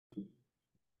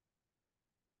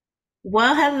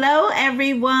Well, hello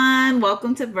everyone.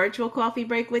 Welcome to Virtual Coffee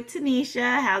Break with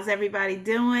Tanisha. How's everybody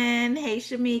doing? Hey,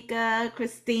 Shamika,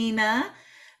 Christina,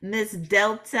 Miss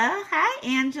Delta. Hi,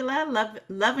 Angela.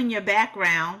 Loving your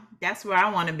background. That's where I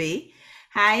want to be.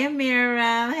 Hi,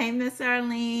 Amira. Hey, Miss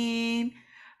Arlene.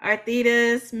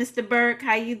 Arthitas, Mr. Burke.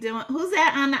 How you doing? Who's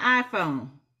that on the iPhone?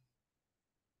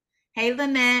 Hey,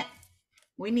 Lynette.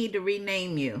 We need to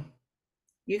rename you.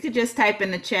 You could just type in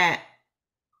the chat.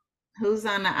 Who's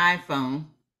on the iPhone?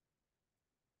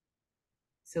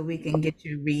 So we can get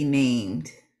you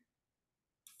renamed.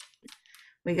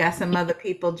 We got some other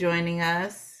people joining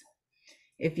us.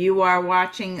 If you are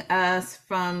watching us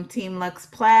from Team Lux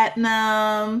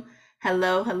Platinum,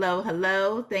 hello, hello,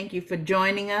 hello. Thank you for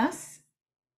joining us.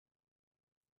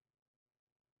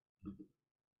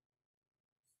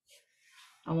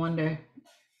 I wonder,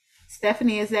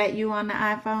 Stephanie, is that you on the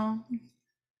iPhone?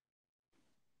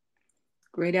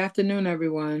 Great afternoon,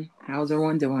 everyone. How's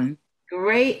everyone doing?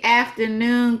 Great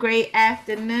afternoon, great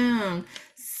afternoon.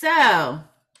 So,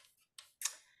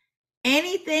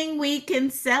 anything we can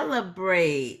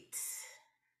celebrate?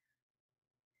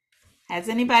 Has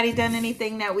anybody done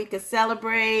anything that we could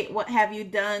celebrate? What have you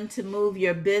done to move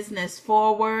your business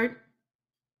forward?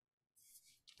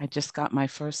 I just got my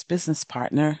first business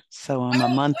partner, so I'm a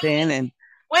Wait, month in and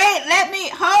wait, let me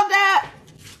hold up.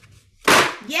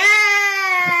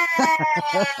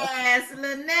 Yes,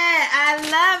 Lynette, I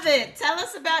love it. Tell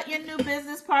us about your new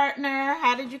business partner.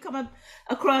 How did you come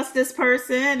across this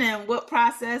person and what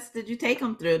process did you take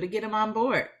them through to get them on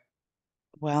board?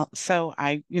 well, so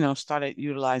I started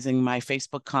utilizing my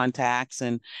Facebook contacts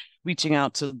and reaching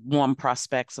out to warm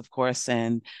prospects, of course.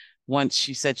 And once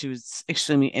she said she was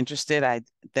extremely interested, I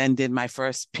then did my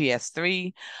first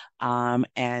PS3.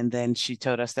 And then she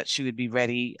told us that she would be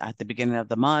ready at the beginning of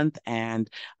the month. And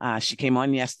she came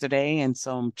on yesterday. And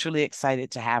so I'm truly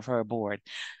excited to have her aboard.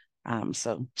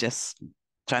 So just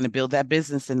trying to build that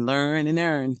business and learn and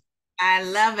earn. I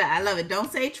love it. I love it.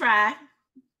 Don't say try.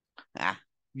 Ah,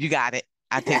 you got it.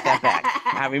 I take that back.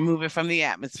 I remove it from the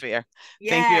atmosphere.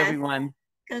 Thank you, Yes. everyone.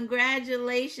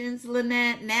 Congratulations,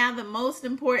 Lynette. Now, the most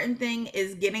important thing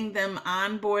is getting them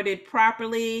onboarded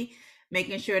properly,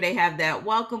 making sure they have that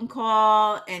welcome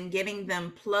call and getting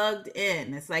them plugged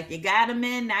in. It's like you got them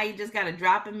in, now you just got to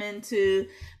drop them into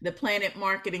the Planet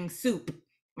Marketing soup,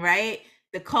 right?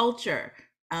 The culture.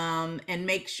 And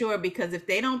make sure because if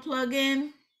they don't plug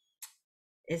in,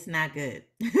 it's not good.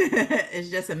 It's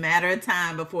just a matter of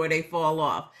time before they fall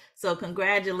off. So,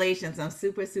 congratulations. I'm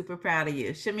super, super proud of you.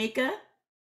 Shamika?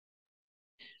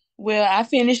 Well, I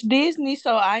finished Disney,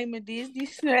 so I'm a Disney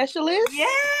specialist.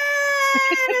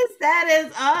 Yes, that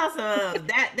is awesome.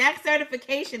 That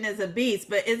certification is a beast,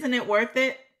 but isn't it worth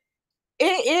it?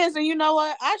 It is, and you know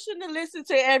what? I shouldn't have listened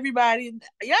to everybody.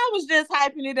 Y'all was just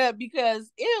hyping it up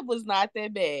because it was not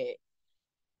that bad.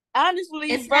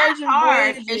 Honestly, It's not Virgin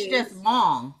hard, it's just Voyages,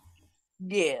 long.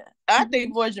 yeah, I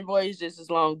think Virgin Voyages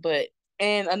is long. But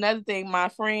and another thing, my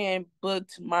friend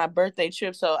booked my birthday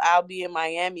trip, so I'll be in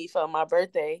Miami for my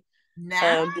birthday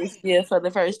Now, this year for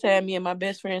the first time. Me and my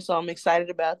best friend, so I'm excited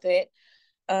about that.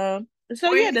 So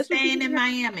where are yeah, you that's what staying in you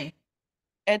Miami?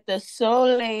 at the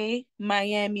Soleil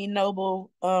Miami Noble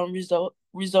resort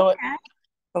Okay.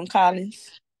 from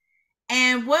Collins.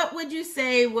 And what would you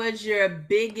say was your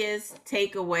biggest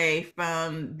takeaway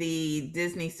from the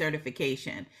Disney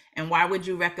certification? And why would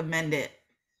you recommend it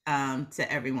to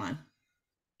everyone?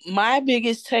 My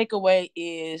biggest takeaway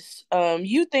is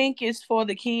you think it's for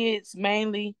the kids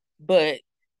mainly, but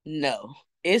no.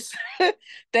 It's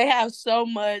they have so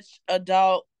much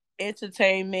adult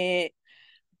entertainment,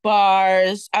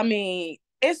 bars. I mean,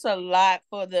 it's a lot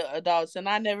for the adults, and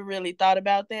I never really thought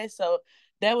about that. So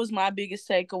that was my biggest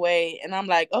takeaway. And I'm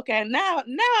like, okay, now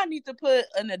I need to put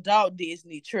an adult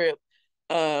Disney trip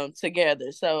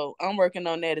together. So I'm working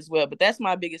on that as well. But that's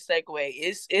my biggest takeaway.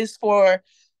 It's for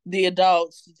the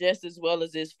adults just as well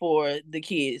as it's for the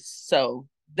kids. So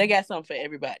they got something for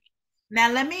everybody.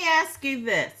 Now, let me ask you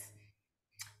this.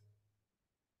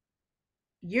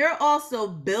 You're also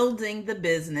building the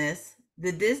business.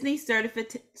 The Disney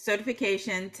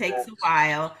certification takes a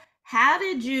while. How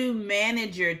did you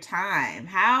manage your time?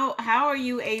 How are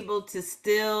you able to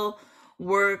still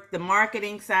work the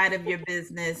marketing side of your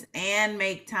business and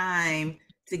make time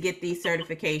to get these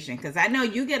certification? Because I know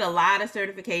you get a lot of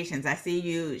certifications. I see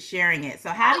you sharing it. So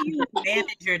how do you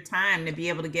manage your time to be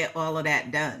able to get all of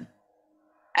that done?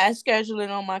 I schedule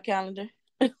it on my calendar.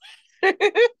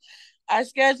 I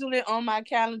schedule it on my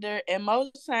calendar, and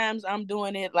most times I'm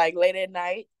doing it like late at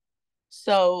night.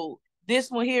 So this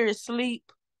one here is sleep,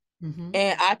 Hmm.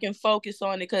 and I can focus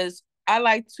on it because I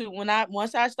like to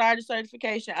once I start the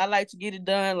certification, I like to get it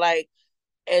done like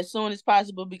as soon as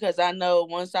possible, because I know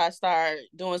once I start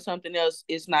doing something else,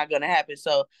 it's not gonna happen.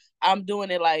 So I'm doing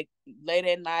it like late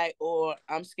at night, or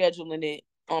I'm scheduling it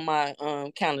on my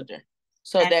calendar.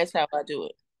 So that's how I do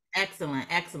it. Excellent,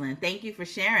 excellent. Thank you for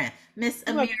sharing. Miss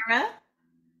You're welcome. Amira.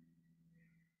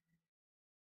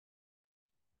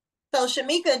 So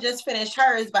Shamika just finished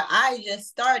hers, but I just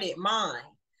started mine.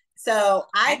 So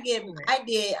I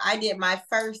Excellent. did my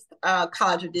first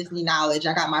College of Disney Knowledge.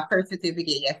 I got my first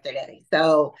certificate yesterday.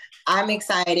 So I'm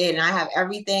excited, and I have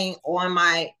everything on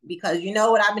my, because you know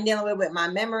what I've been dealing with my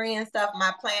memory and stuff.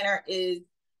 My planner is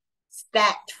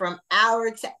stacked from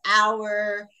hour to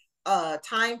hour,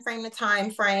 time frame to time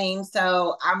frame.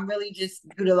 So I'm really just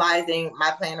utilizing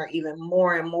my planner even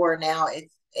more and more now.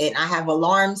 And I have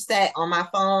alarms set on my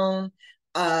phone,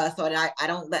 so that I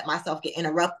don't let myself get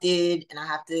interrupted, and I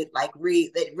have to like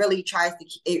read. It really tries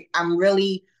to. I'm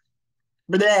really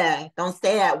blah. Don't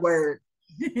say that word.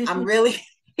 I'm really.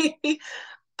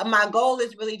 My goal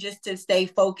is really just to stay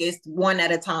focused one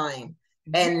at a time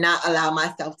and not allow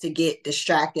myself to get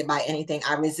distracted by anything.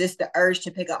 I resist the urge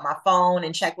to pick up my phone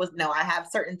and check what's, no, I have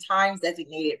certain times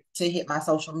designated to hit my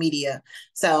social media.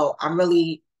 So I'm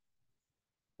really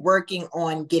working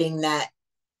on getting that,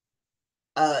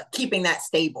 keeping that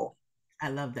stable. I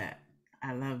love that.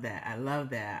 I love that. I love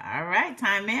that. All right,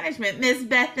 time management. Miss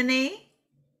Bethany.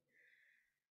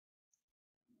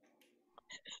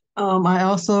 I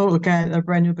also look at a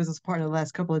brand new business partner the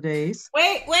last couple of days.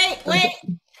 Wait.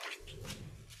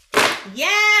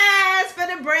 Yes, for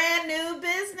the brand new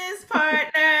business partner.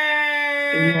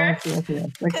 Yes.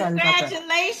 Excited about that.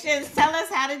 Congratulations. Tell us,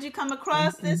 how did you come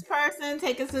across this person?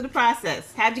 Take us through the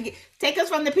process. How'd you take us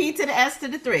from the P to the S to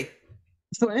the 3?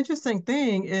 So interesting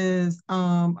thing is,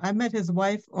 I met his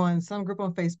wife on some group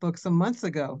on Facebook some months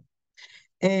ago.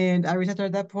 And I reached out to her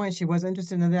at that point. She wasn't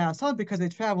interested in that. I saw it because they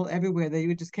traveled everywhere.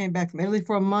 They just came back from Italy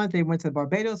for a month. They went to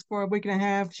Barbados for a week and a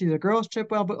half. She did a girls'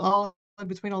 trip, well, but all in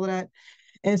between all of that.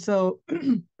 And so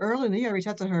early in the year, I reached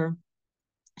out to her.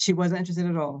 She wasn't interested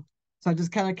at all. So I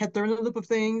just kind of kept her in the loop of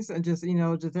things, and just,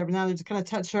 just every now and then just kind of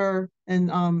touch her and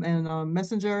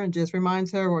messenger, and just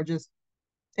reminds her, or just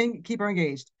keep her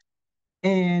engaged.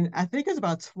 And I think it's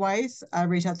about twice I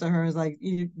reached out to her and was like,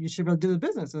 you should really do the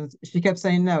business. And she kept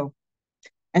saying no.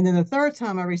 And then the third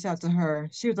time I reached out to her,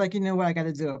 she was like, you know what, I got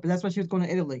to do it. But that's when she was going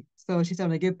to Italy. So she said,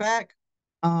 when I get back,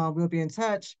 we'll be in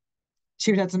touch.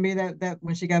 She reached out to me that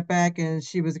when she got back, and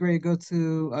she was ready to go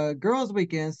to a girls'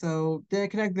 weekend. So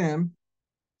didn't connect them.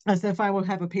 I said, fine, we'll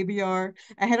have a PBR.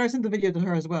 I had her send the video to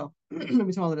her as well.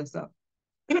 Between all of this stuff.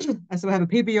 I said, we'll have a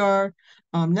PBR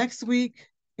next week.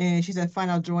 And she said, fine,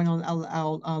 I'll join on,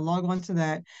 I'll log on to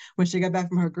that. When she got back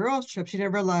from her girls' trip, she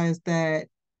didn't realize that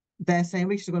same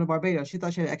week she was going to Barbados. She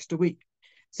thought she had an extra week.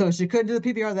 So she couldn't do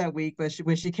the PBR that week, but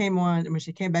when she came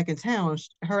back in town,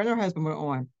 her and her husband were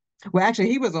on. Well, actually,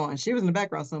 he was on. She was in the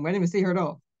background somewhere. I didn't even see her at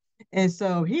all. And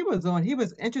so he was on. He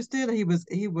was interested. He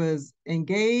was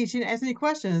engaged. He didn't ask any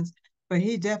questions, but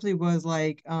he definitely was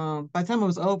like. By the time it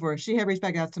was over, she had reached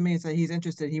back out to me and said he's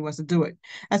interested. He wants to do it.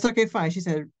 I said, okay, fine. She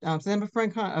said, send him a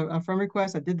friend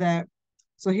request. I did that.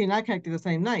 So he and I connected the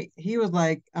same night. He was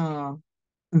like,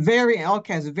 very, in all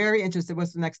caps, very interested.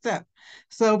 What's the next step?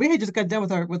 So we had just got done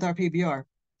with our PBR.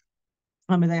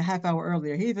 I mean, like a half hour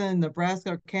earlier. He's in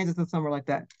Nebraska or Kansas or somewhere like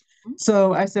that.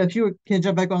 So I said, if you can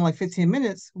jump back on like 15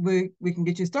 minutes, we can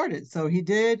get you started. So he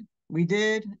did, we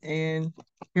did, and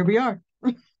here we are.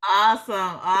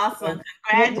 Awesome.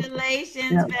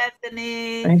 Congratulations, Yeah.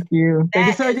 Bethany. Thank you. Thank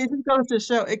you. So It it goes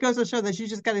to show that you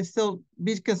just got to still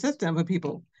be consistent with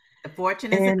people. the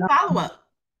fortune is in the follow-up.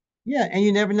 Yeah, and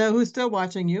you never know who's still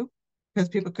watching you,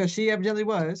 because she evidently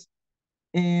was.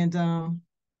 And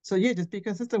so yeah, just be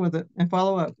consistent with it and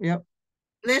follow up. Yep.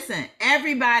 Listen,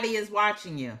 everybody is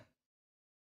watching you.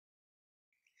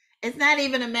 It's not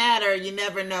even a matter, you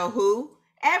never know who.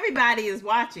 Everybody is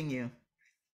watching you.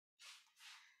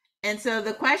 And so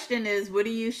the question is, what are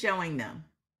you showing them?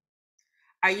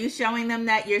 Are you showing them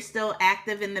that you're still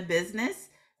active in the business,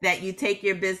 that you take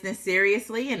your business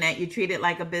seriously, and that you treat it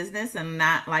like a business and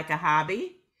not like a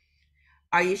hobby?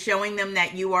 Are you showing them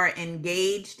that you are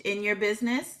engaged in your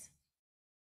business,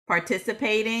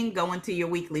 participating, going to your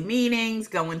weekly meetings,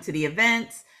 going to the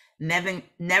events,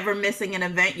 never missing an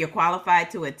event you're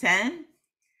qualified to attend?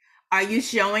 Are you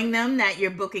showing them that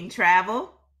you're booking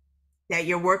travel, that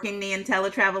you're working the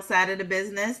IntelliTravel side of the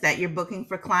business, that you're booking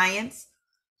for clients?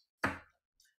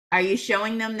 Are you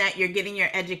showing them that you're getting your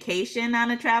education on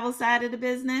the travel side of the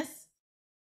business?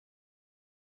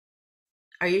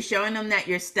 Are you showing them that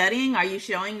you're studying? Are you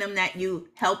showing them that you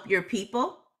help your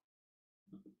people?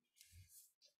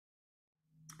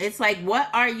 It's like, what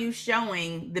are you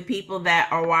showing the people that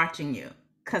are watching you?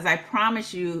 Because I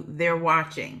promise you, they're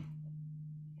watching.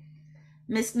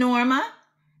 Miss Norma,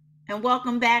 and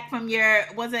welcome back from your,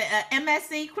 was it a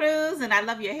MSC cruise? And I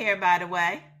love your hair, by the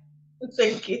way.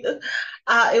 Thank you.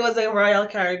 It was a Royal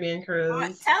Caribbean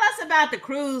cruise. Tell us about the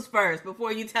cruise first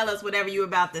before you tell us whatever you're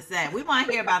about to say. We want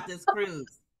to hear about this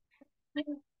cruise. It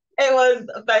was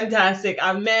fantastic.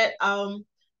 I met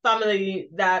family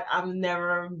that I've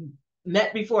never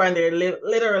met before, and they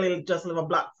literally just live a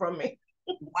block from me.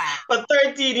 Wow. For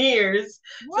 13 years.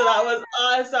 What? So that was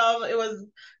awesome. It was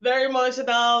very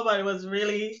emotional, but it was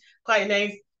really quite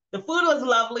nice. The food was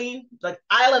lovely. The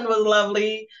island was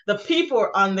lovely. The people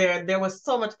were on there. There was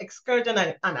so much excursion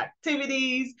and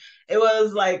activities. It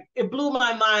was like, it blew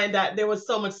my mind that there was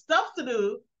so much stuff to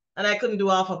do, and I couldn't do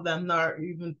half of them, nor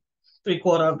even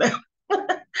three-quarter of them.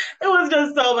 It was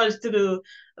just so much to do.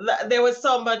 There was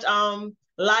so much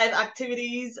live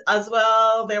activities as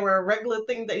well. There were regular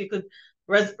things that you could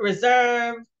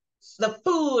reserve. The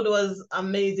food was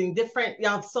amazing. Different, you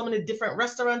have so many different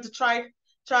restaurants to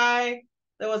try.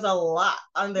 There was a lot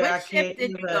on there. What ship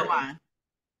did you go on?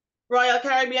 Royal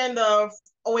Caribbean, the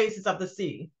Oasis of the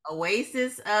Sea.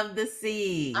 Oasis of the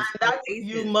Seas. And that's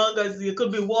humongous. You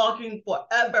could be walking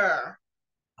forever.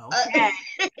 Okay.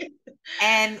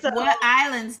 And so, what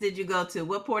islands did you go to?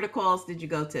 What port of calls did you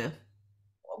go to?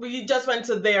 We just went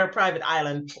to their private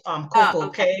island, Coco,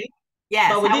 okay?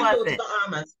 Yes. But we didn't go to the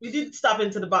Bahamas. We did stop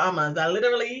into the Bahamas. I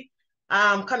literally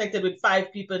connected with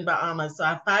 5 people in Bahamas. So I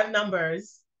have 5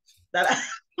 numbers that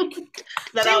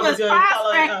that I was doing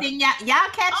prospecting. Y'all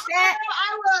catch that?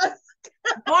 I was.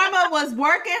 Norma was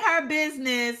working her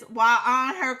business while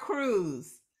on her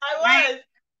cruise. I was. Right?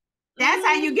 That's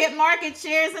how you get market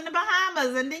shares in the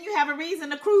Bahamas, and then you have a reason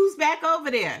to cruise back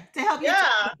over there to help you.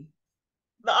 Yeah.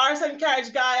 The arts and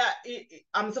carriage guy,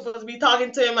 I'm supposed to be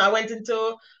talking to him. I went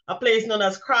into a place known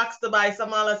as Crocs to buy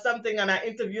some or something, and I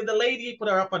interviewed the lady, put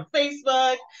her up on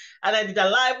Facebook, and I did a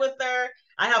live with her.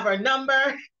 I have her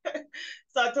number.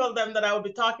 So I told them that I would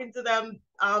be talking to them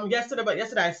yesterday, but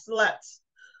yesterday I slept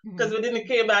because we didn't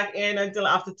came back in until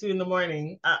after 2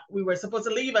 a.m. We were supposed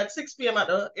to leave at 6 p.m. at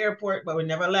the airport, but we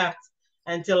never left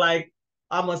until like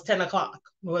almost 10 o'clock.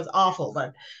 It was awful,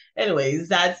 but anyways,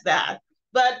 that's that.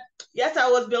 But yes, I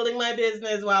was building my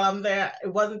business while I'm there.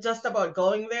 It wasn't just about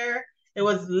going there. It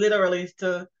was literally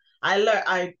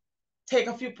I take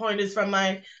a few pointers from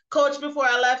my coach before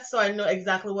I left, so I know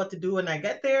exactly what to do when I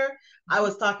get there. I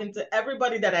was talking to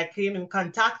everybody that I came in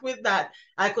contact with that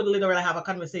I could literally have a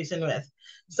conversation with.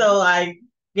 So I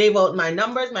gave out my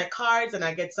numbers, my cards, and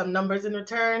I get some numbers in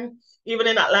return. Even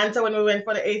in Atlanta, when we went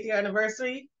for the 8th year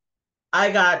anniversary,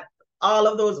 I got all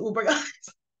of those Uber guys.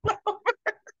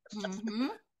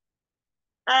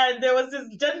 And there was this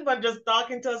gentleman just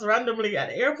talking to us randomly at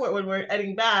the airport when we were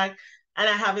heading back, and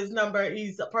I have his number.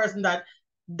 He's a person that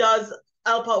does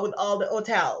help out with all the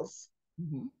hotels.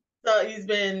 So he's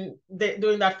been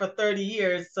doing that for 30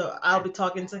 years. So I'll be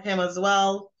talking to him as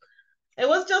well. It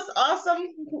was just awesome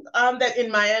that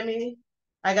in Miami,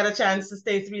 I got a chance to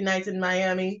stay 3 nights in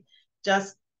Miami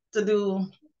just to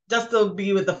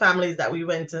be with the families that we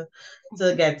went to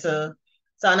get to.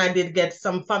 So, and I did get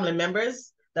some family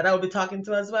members that I will be talking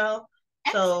to as well.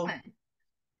 Excellent. So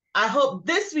I hope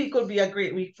this week will be a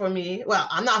great week for me. Well,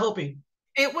 I'm not hoping.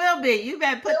 It will be. You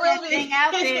better put that thing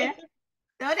out there.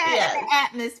 Throw that in the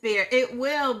atmosphere. It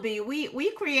will be.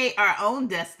 We create our own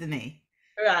destiny.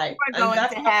 Right. We're going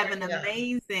to have an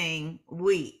amazing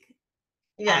week.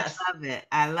 Yes. I love it.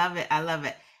 I love it. I love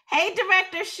it. Hey,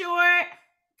 Director Short.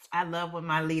 I love when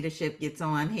my leadership gets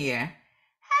on here.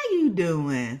 How you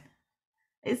doing?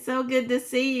 It's so good to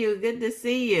see you. Good to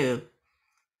see you.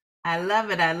 I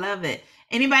love it. I love it.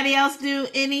 Anybody else do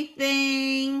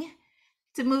anything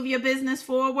to move your business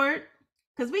forward?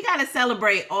 Because we got to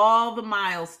celebrate all the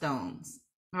milestones,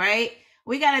 right?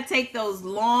 We got to take those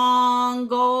long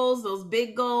goals, those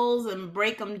big goals, and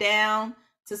break them down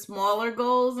to smaller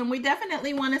goals. And we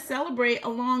definitely want to celebrate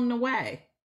along the way.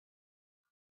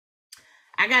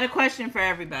 I got a question for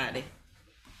everybody.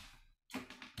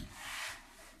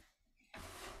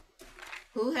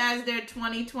 Who has their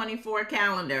 2024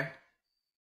 calendar?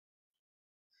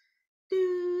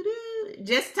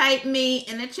 Just type me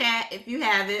in the chat if you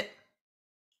have it.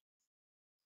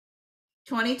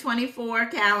 2024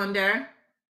 calendar.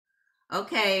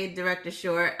 Okay, Director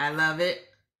Short, I love it.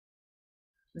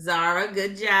 Zara,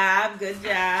 good job, good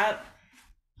job.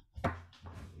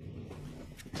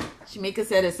 Shamika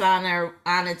said it's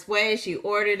on its way. She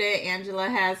ordered it. Angela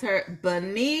has her.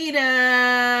 Bonita.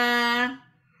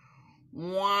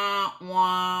 Wah,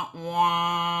 wah,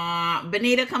 wah.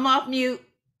 Bonita, come off mute.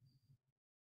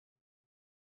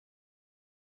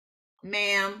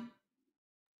 Ma'am.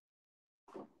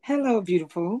 Hello,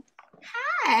 beautiful.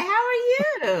 Hi, how are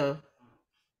you?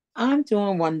 I'm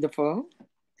doing wonderful.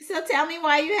 So tell me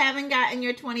why you haven't gotten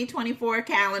your 2024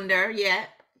 calendar yet.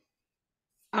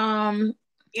 Um,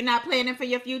 You're not planning for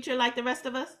your future like the rest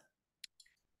of us?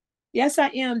 yes, I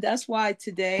am. That's why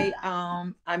today,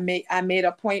 I made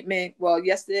appointment. Well,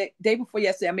 yesterday, day before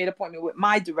yesterday, I made appointment with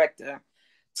my director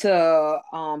to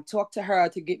talk to her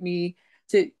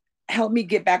to help me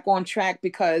get back on track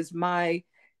because my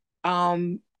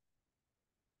um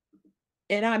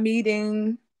in our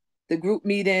meeting, the group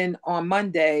meeting on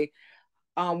Monday,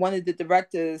 one of the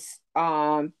directors,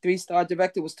 3-star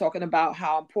director, was talking about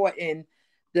how important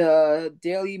the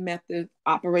daily method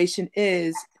operation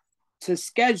is to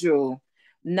schedule,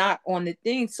 not on the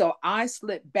thing. So I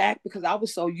slipped back because I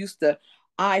was so used to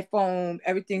iPhone,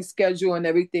 everything schedule and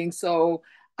everything. So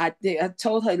I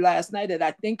told her last night that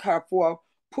I thank her for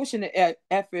pushing the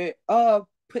effort of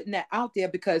putting that out there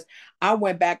because I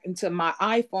went back into my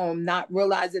iPhone, not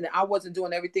realizing that I wasn't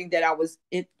doing everything that I was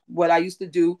in what I used to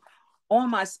do on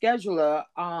my scheduler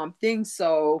thing.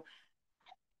 So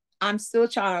I'm still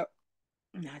trying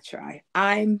to not try.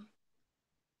 I'm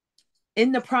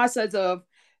in the process of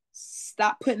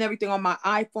stop putting everything on my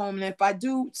iPhone. And if I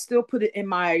do still put it in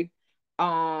my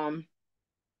um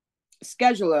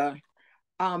scheduler,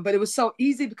 but it was so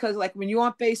easy because like when you're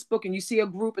on Facebook and you see a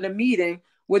group in a meeting,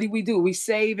 what do? We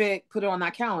save it, put it on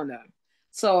our calendar.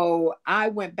 So I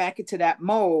went back into that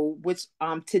mode, which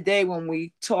today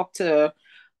when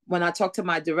I talked to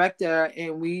my director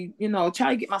and we, try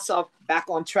to get myself back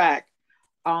on track,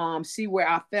 see where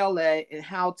I fell at and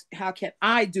how can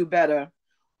I do better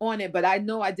on it. But I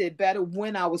know I did better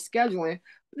when I was scheduling.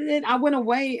 But then I went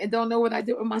away and don't know what I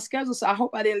did with my schedule. So I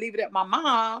hope I didn't leave it at my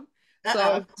mom.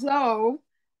 Uh-oh. So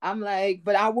I'm like,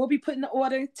 but I will be putting the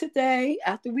order today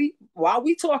while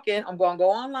we talking. I'm gonna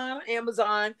go online on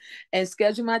Amazon and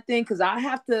schedule my thing because I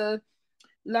have to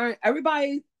learn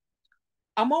everybody.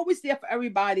 I'm always there for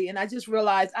everybody, and I just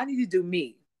realized I need to do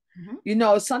me.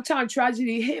 Mm-hmm. Sometimes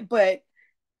tragedy hit, but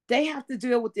they have to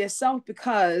deal with themselves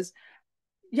because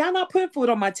y'all not putting food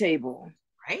on my table.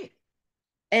 Right.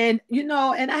 And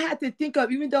I had to think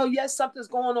of, even though yes, something's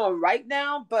going on right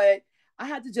now, but I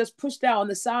had to just push that on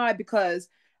the side because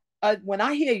when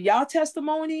I hear y'all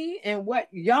testimony and what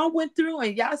y'all went through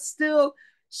and y'all still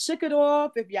shook it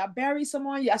off, if y'all bury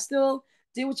someone, y'all still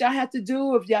did what y'all had to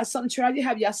do. If y'all something tragic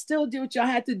have, y'all still did what y'all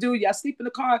had to do. Y'all sleep in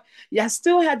the car, y'all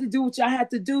still had to do what y'all had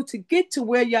to do to get to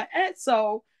where y'all at.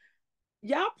 So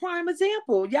y'all prime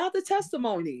example, y'all the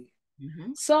testimony.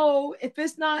 Mm-hmm. So if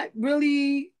it's not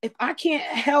really, if I can't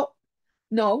help,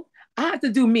 no, I have to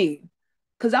do me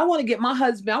because I want to get my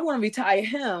husband, I want to retire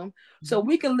him so Mm-hmm.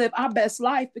 we can live our best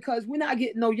life because we're not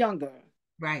getting no younger.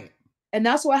 Right. And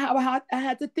that's what how I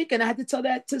had to think, and I had to tell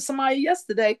that to somebody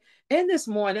yesterday and this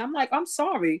morning. I'm like, I'm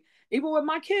sorry. Even with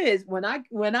my kids, when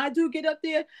I do get up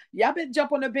there, y'all better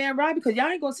jump on the bandwagon because y'all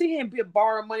ain't gonna sit here and be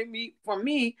borrowing money from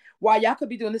me while y'all could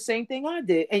be doing the same thing I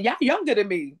did, and y'all younger than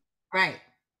me. Right.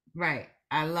 Right.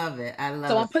 I love it. I So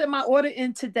love I'm it. putting my order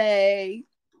in today.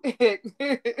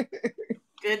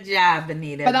 Good job,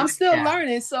 Anita. But I'm Good still job.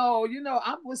 learning. So,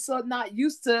 I was so not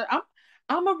used to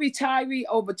I'm a retiree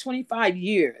over 25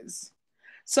 years.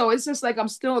 So it's just like I'm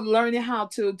still learning how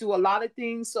to do a lot of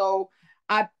things. So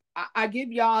I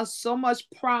give y'all so much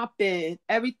prop and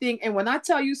everything. And when I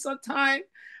tell you sometime,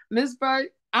 Miss Bird,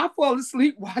 I fall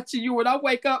asleep watching you when I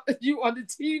wake up and you on the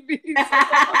TV.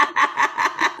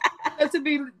 Said to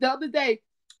me the other day,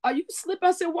 are you asleep?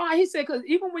 I said, why? He said, because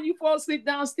even when you fall asleep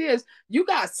downstairs, you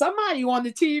got somebody on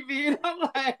the TV. And I'm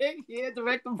like, yeah,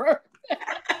 Director Bird.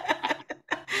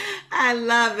 I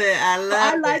love it. I So I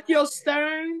love it. like your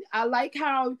stern. I like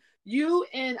how you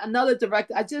and another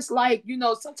director, I just like,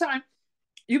 sometimes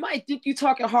you might think you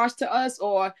talking harsh to us,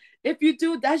 or if you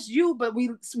do, that's you. But we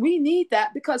need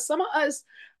that because some of us,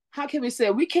 how can we say,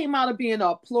 we came out of being an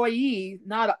employee,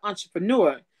 not an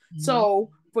entrepreneur. Mhm, So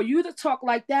for you to talk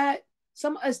like that,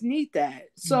 some of us need that. mhm.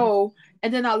 So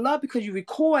and then I love because you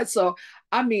record. So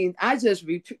I mean, I just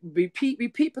repeat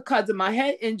because of my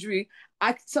head injury.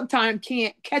 I sometimes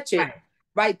can't catch it Right.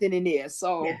 right then and there. Yeah.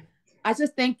 So I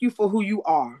just thank you for who you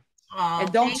are, and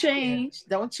Oh, don't thank you. change.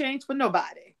 Don't change for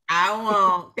nobody. I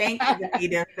won't. Thank you,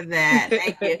 Anita, for that.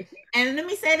 Thank you. And let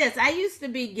me say this. I used to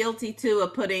be guilty too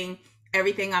of putting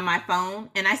everything on my phone,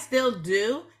 and I still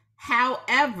do.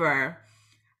 However,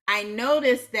 I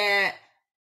noticed that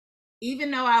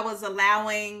even though I was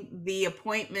allowing the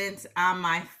appointments on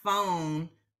my phone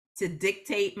to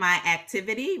dictate my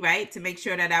activity, right, to make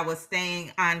sure that I was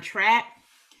staying on track,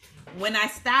 when I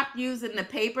stopped using the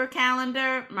paper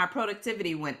calendar, my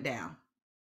productivity went down.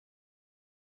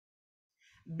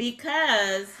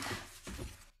 Because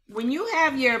when you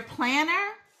have your planner,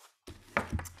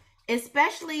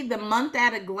 especially the month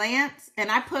at a glance,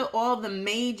 and I put all the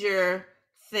major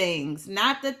things,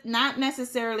 not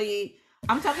necessarily,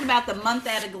 I'm talking about the month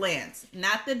at a glance,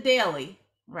 not the daily,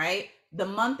 right? The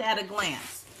month at a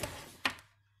glance.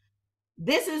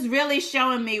 This is really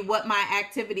showing me what my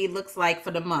activity looks like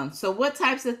for the month. So what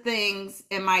types of things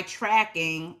am I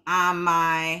tracking on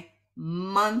my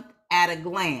month at a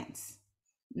glance?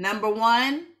 Number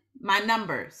one, my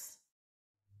numbers.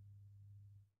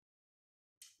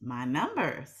 My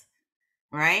numbers,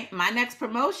 right? My next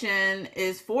promotion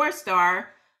is 4-star.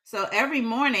 So every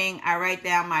morning I write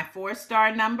down my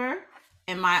 4-star number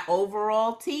and my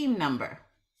overall team number.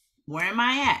 Where am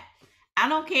I at? I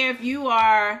don't care if you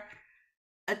are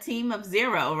a team of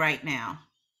 0 right now.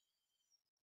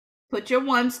 Put your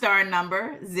 1-star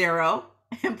number, 0,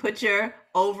 and put your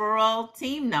overall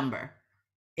team number.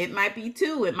 It might be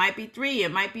 2, it might be 3,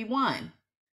 it might be 1.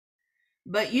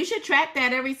 But you should track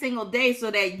that every single day so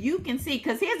that you can see,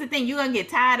 because here's the thing, you're going to get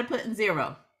tired of putting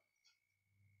 0.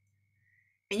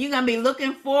 And you're going to be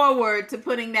looking forward to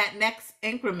putting that next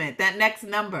increment, that next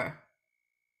number,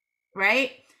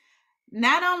 right?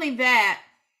 Not only that,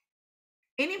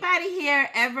 anybody here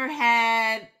ever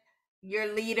had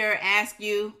your leader ask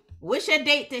you, what's your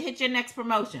date to hit your next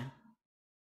promotion?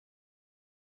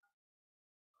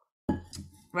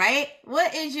 Right?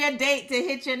 What is your date to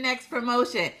hit your next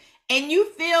promotion? And you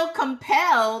feel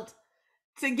compelled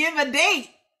to give a date,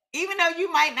 even though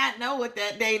you might not know what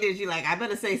that date is. You're like, I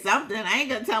better say something. I ain't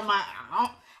gonna tell I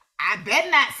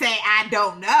better not say I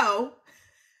don't know.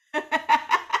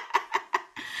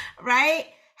 Right?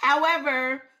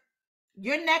 However,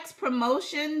 your next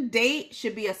promotion date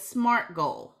should be a SMART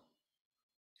goal.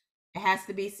 It has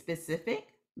to be specific,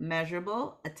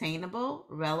 measurable, attainable,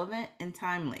 relevant, and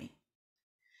timely.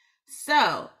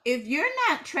 So if you're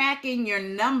not tracking your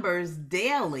numbers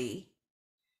daily,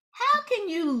 how can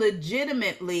you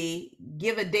legitimately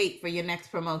give a date for your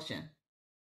next promotion?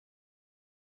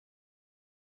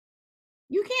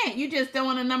 You can't. You just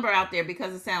throwing a number out there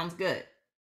because it sounds good.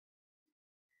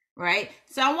 Right?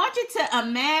 So I want you to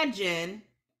imagine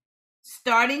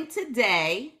starting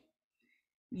today,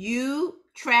 you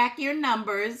track your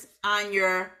numbers on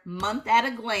your month at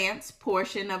a glance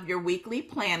portion of your weekly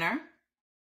planner.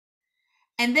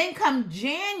 And then come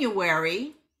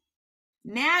January,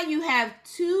 now you have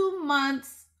 2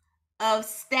 months of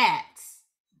stats.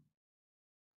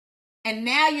 And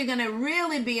now you're going to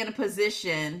really be in a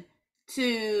position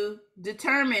to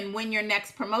determine when your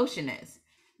next promotion is.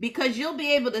 Because you'll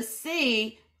be able to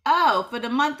see, oh, for the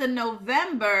month of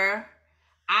November,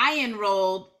 I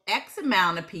enrolled X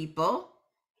amount of people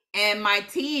and my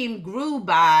team grew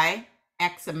by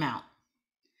X amount.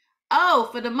 Oh,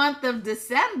 for the month of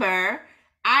December,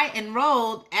 I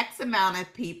enrolled X amount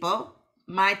of people.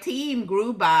 My team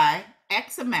grew by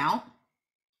X amount.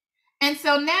 And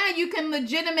so now you can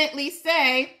legitimately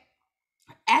say,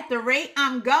 at the rate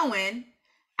I'm going,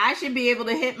 I should be able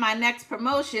to hit my next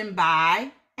promotion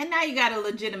by, and now you got a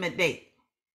legitimate date.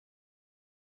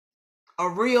 A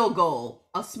real goal,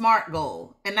 a SMART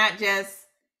goal, and not just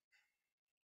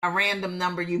a random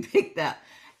number you picked up.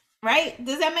 Right?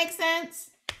 Does that make sense?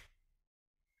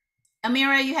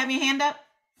 Amira, you have your hand up?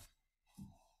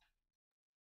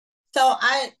 So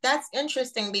that's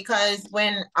interesting because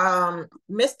when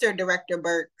Mr. Director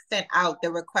Burke sent out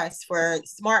the request for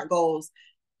SMART goals,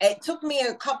 it took me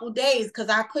a couple days because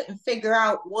I couldn't figure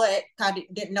out what, I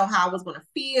didn't know how I was going to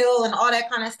feel and all that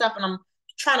kind of stuff. And I'm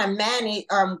trying to manage,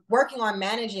 working on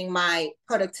managing my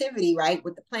productivity, right,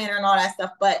 with the planner and all that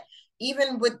stuff. But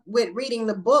even with reading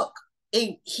the book,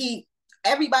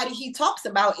 everybody he talks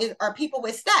about are people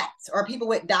with stats or people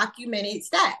with documented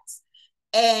stats.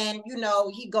 And,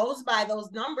 he goes by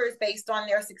those numbers based on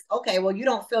okay, well, you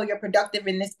don't feel you're productive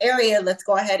in this area. Let's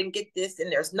go ahead and get this.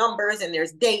 And there's numbers and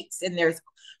there's dates and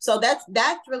so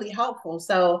that's really helpful.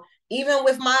 So even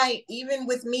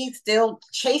with me still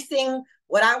chasing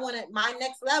what I wanted, my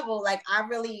next level, like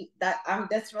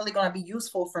that's really going to be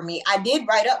useful for me. I did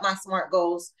write up my SMART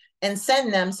goals and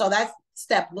send them. So that's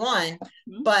step one,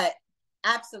 but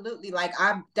absolutely, like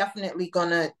I'm definitely going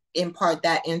to impart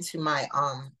that into my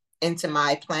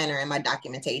planner and my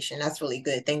documentation. That's really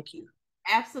good. Thank you.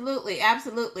 Absolutely.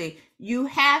 Absolutely. You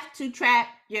have to track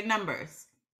your numbers.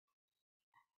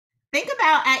 Think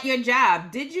about at your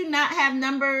job. Did you not have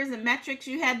numbers and metrics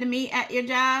you had to meet at your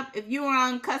job? If you were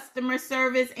on customer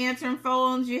service answering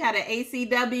phones, you had an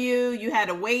ACW, you had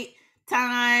a wait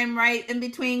time, right, in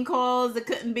between calls that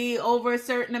couldn't be over a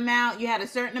certain amount. You had a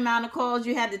certain amount of calls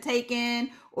you had to take in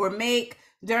or make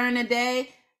during the day.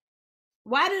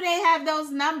 Why do they have those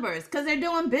numbers? Because they're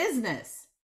doing business.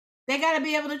 They got to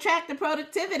be able to track the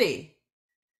productivity.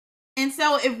 And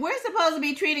so if we're supposed to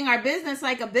be treating our business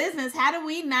like a business, how do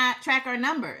we not track our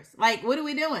numbers? Like, what are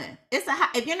we doing?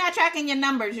 If you're not tracking your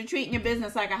numbers, you're treating your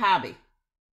business like a hobby.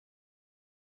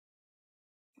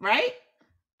 Right?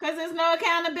 Because there's no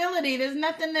accountability. There's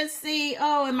nothing to see,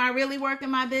 oh, am I really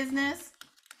working my business?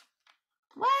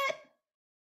 What?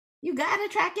 You got to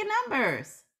track your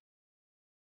numbers.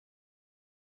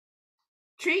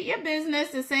 Treat your business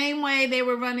the same way they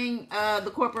were running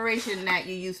the corporation that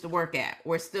you used to work at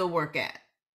or still work at.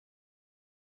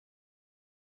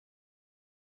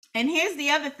 And here's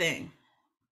the other thing.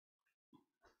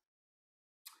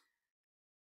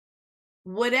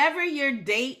 Whatever your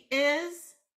date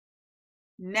is,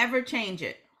 never change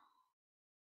it.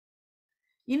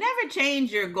 You never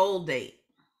change your goal date.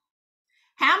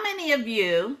 How many of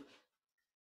you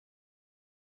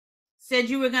said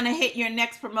you were going to hit your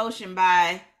next promotion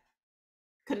by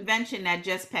convention that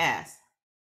just passed?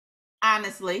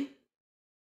 Honestly.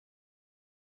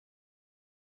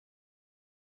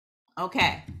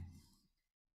 Okay.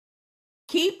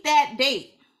 Keep that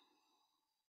date.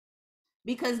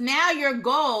 Because now your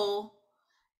goal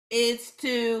is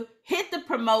to hit the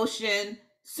promotion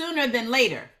sooner than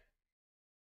later.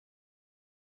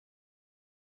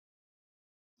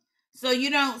 So you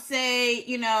don't say,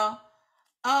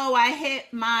 oh, I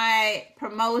hit my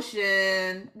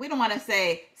promotion. We don't want to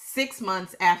say 6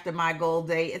 months after my goal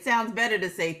date. It sounds better to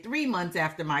say 3 months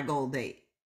after my goal date.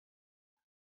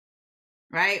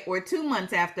 Right? Or 2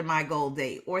 months after my goal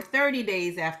date, or 30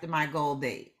 days after my goal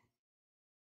date.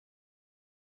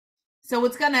 So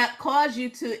it's going to cause you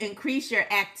to increase your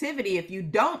activity. If you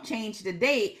don't change the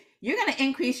date, you're going to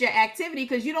increase your activity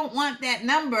because you don't want that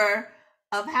number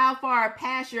of how far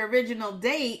past your original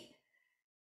date,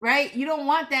 right? You don't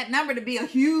want that number to be a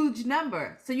huge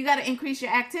number. So you got to increase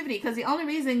your activity, because the only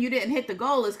reason you didn't hit the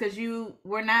goal is because your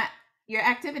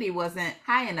activity wasn't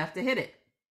high enough to hit it.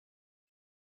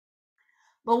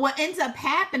 But what ends up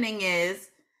happening is,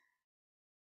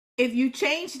 if you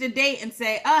change the date and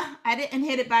say, I didn't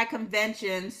hit it by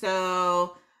convention,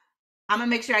 so I'm going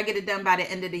to make sure I get it done by the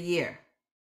end of the year.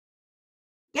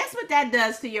 Guess what that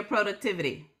does to your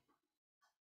productivity?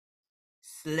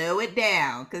 Slow it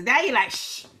down. Because now you're like,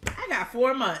 I got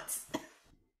 4 months.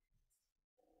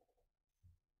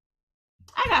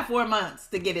 I got 4 months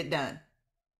to get it done.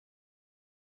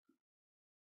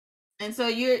 And so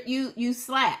you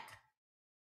slack.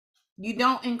 You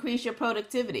don't increase your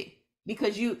productivity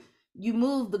because you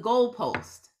move the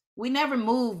goalpost. We never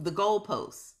move the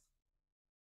goalpost.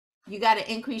 You got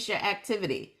to increase your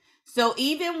activity. So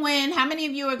even how many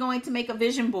of you are going to make a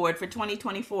vision board for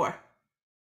 2024?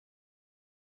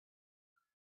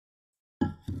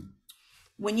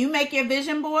 When you make your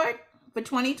vision board for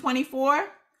 2024,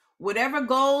 whatever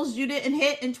goals you didn't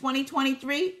hit in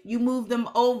 2023, you move them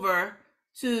over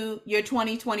to your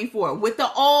 2024 with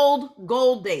the old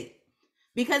goal date.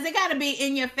 Because it got to be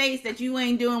in your face that you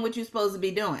ain't doing what you're supposed to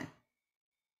be doing.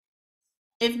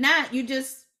 If not, you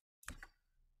just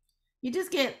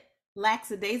get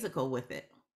lackadaisical with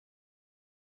it.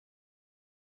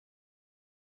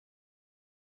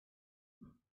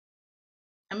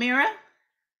 Amira?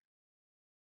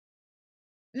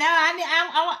 No,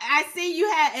 I see you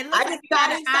had. It looks I like just you had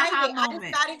got an aha excited. I moment.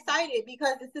 just got excited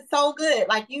because this is so good.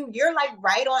 Like you're like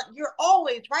right on. You're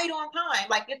always right on time.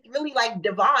 Like it's really like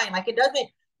divine. Like it doesn't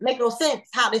make no sense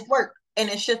how this works, and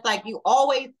it's just like you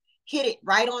always hit it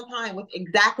right on time with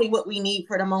exactly what we need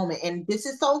for the moment. And this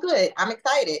is so good. I'm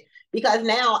excited because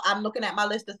now I'm looking at my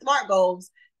list of SMART goals,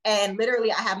 and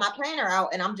literally I have my planner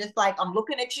out, and I'm just like I'm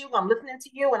looking at you, I'm listening to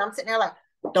you, and I'm sitting there like,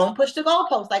 don't push the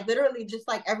goalpost. Like literally, just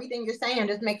like everything you're saying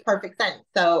just makes perfect sense.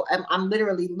 So I'm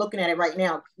literally looking at it right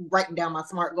now, writing down my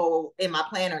SMART goal in my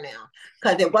planner now,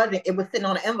 because it was sitting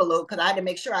on an envelope because I had to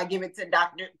make sure I give it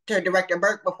to Director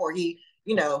Burke before he,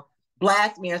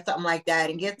 blast me or something like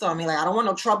that and gets on me. Like I don't want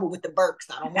no trouble with the Burks.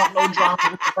 I don't want no drama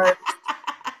with the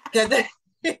Burks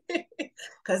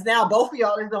because now both of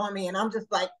y'all is on me, and I'm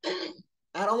just like,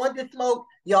 I don't want this smoke.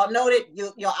 Y'all know that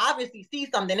you'll obviously see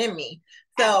something in me.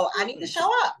 So I need to show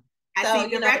up. I see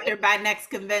director by next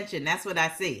convention. That's what I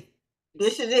see.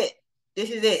 This is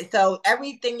it. So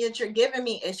everything that you're giving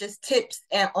me is just tips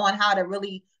on how to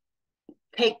really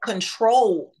take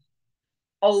control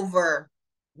over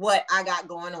what I got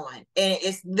going on. And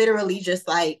it's literally just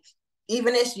like,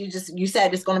 even if you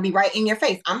said it's going to be right in your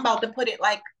face. I'm about to put it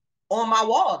like on my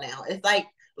wall now. It's like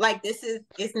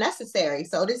it's necessary.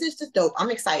 So this is just dope.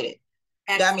 I'm excited.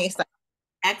 Got me excited.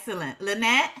 Excellent.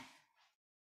 Lynette?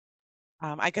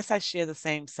 I guess I share the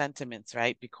same sentiments,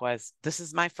 right? Because this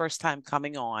is my first time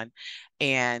coming on,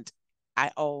 and I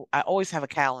always have a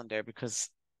calendar because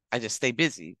I just stay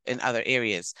busy in other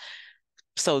areas.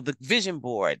 So the vision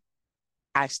board,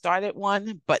 I started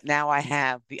one, but now I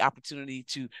have the opportunity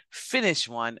to finish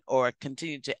one or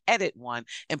continue to edit one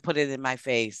and put it in my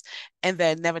face and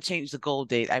then never change the goal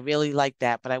date. I really like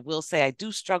that. But I will say I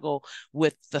do struggle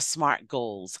with the SMART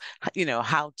goals,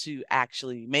 how to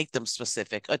actually make them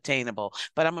specific, attainable.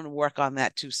 But I'm going to work on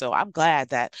that too. So I'm glad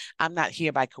that I'm not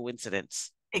here by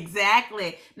coincidence.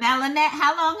 Exactly. Now, Lynette,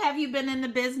 how long have you been in the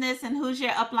business and who's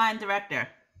your upline director?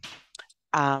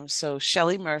 So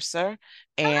Shelly Mercer,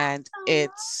 and Oh,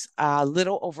 it's a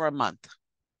little over a month.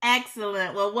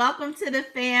 excellent. Well, welcome to the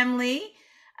family.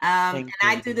 And Thank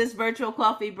I you. do this virtual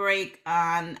coffee break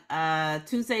on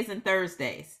Tuesdays and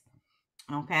Thursdays.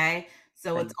 Okay.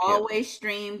 So it's Thank you. always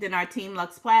streamed in our Team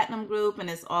Lux Platinum group, and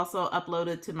it's also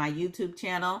uploaded to my YouTube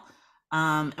channel.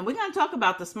 And we're going to talk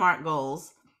about the SMART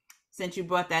goals since you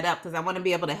brought that up, because I want to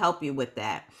be able to help you with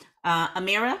that.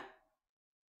 Amira?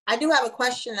 I do have a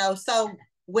question though. So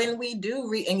when we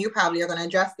do and you probably are going to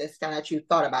address this now that you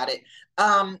thought about it.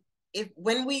 If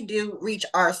when we do reach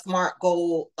our SMART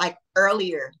goal like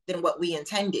earlier than what we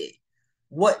intended,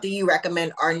 what do you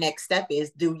recommend our next step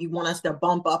is? Do you want us to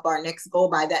bump up our next goal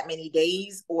by that many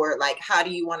days, or like how do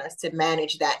you want us to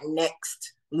manage that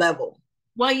next level?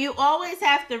 Well, you always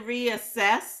have to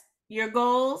reassess your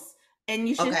goals, and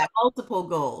you should Okay. have multiple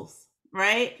goals,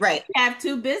 right? Right. You have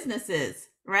two businesses,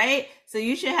 right? So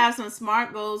you should have some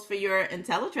SMART goals for your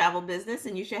IntelliTravel business,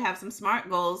 and you should have some SMART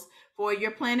goals for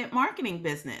your Planet Marketing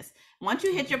business. Once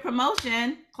you hit your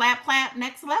promotion, clap, clap,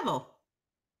 next level.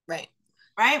 Right.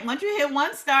 Right? Once you hit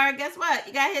 1 star, guess what?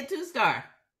 You got to hit 2 star.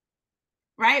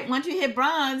 Right? Once you hit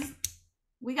bronze,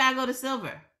 we got to go to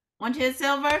silver. Once you hit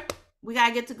silver, we got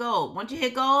to get to gold. Once you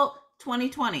hit gold,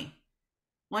 2020.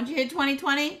 Once you hit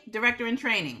 2020, director in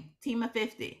training, team of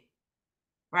 50.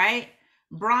 Right?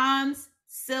 Bronze,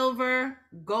 silver,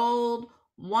 gold,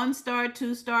 1 star,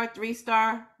 2 star, 3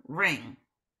 star, ring.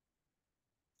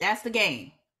 That's the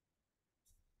game.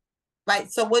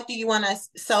 Right. So what do you want us,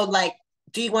 so like,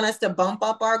 do you want us to bump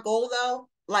up our goal though?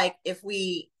 Like if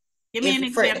we, Give me an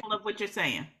if for example of what you're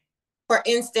saying. for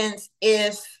instance,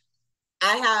 if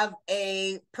I have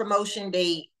a promotion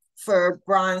date for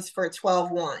bronze for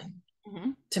 12/1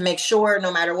 to make sure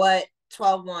no matter what,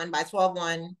 12/1 by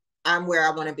 12/1, I'm where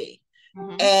I want to be.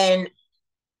 And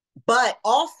but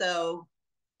also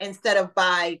instead of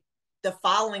by the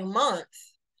following month,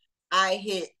 I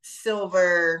hit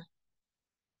silver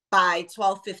by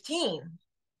 12/15,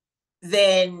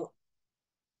 then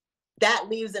that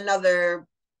leaves another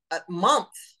month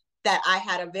that I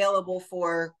had available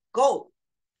for gold.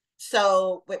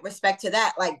 So with respect to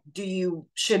that, like,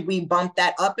 should we bump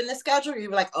that up in the schedule? Or you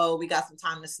were like, oh, we got some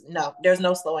time no, there's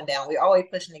no slowing down. We're always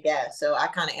pushing the gas. So I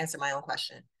kind of answered my own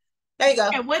question. There you go.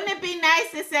 Yeah, wouldn't it be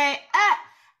nice to say,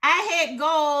 I hit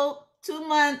gold 2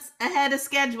 months ahead of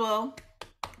schedule.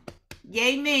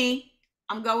 Yay me.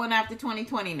 I'm going after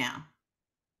 2020 now.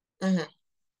 Mm-hmm.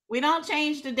 We don't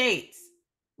change the dates.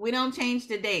 We don't change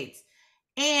the dates.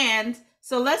 And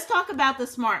so let's talk about the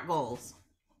SMART goals.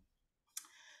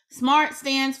 SMART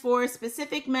stands for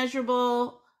specific,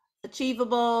 measurable,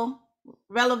 achievable,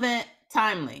 relevant,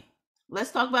 timely.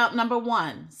 Let's talk about number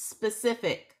 1,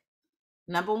 specific.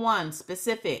 Number 1,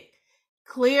 specific.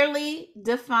 Clearly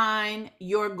define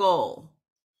your goal.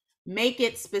 Make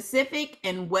it specific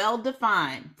and well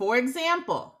defined. For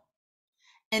example,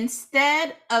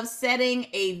 instead of setting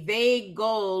a vague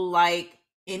goal like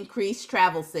increase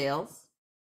travel sales,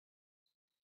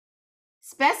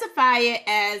 specify it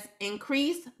as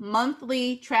increase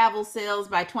monthly travel sales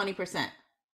by 20%.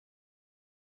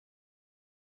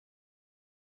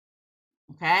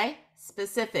 Okay?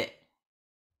 Specific.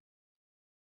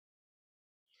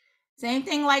 Same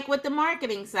thing like with the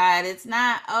marketing side. It's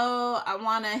not, oh, I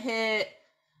want to hit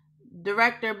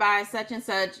director by such and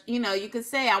such. You could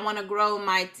say, I want to grow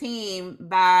my team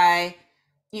by,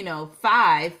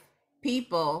 5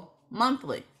 people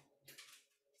monthly.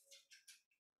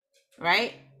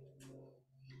 Right?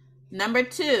 Number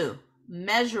 2,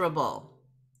 measurable.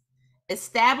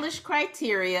 Establish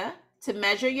criteria to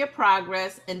measure your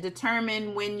progress and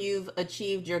determine when you've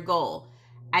achieved your goal.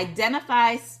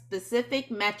 Identify specific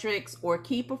metrics or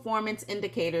key performance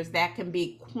indicators that can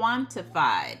be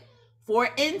quantified. For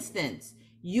instance,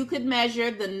 you could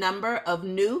measure the number of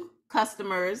new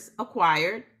customers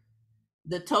acquired,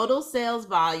 the total sales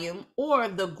volume, or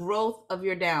the growth of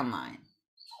your downline.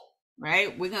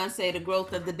 Right? We're going to say the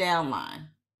growth of the downline.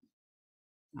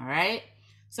 All right?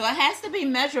 So it has to be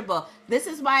measurable. This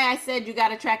is why I said you got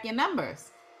to track your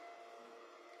numbers.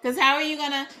 Because how are you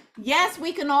going to, yes,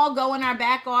 we can all go in our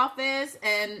back office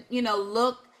and,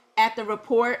 look at the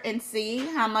report and see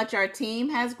how much our team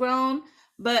has grown.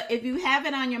 But if you have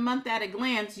it on your month at a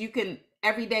glance, you can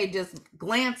every day just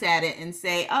glance at it and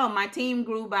say, oh, my team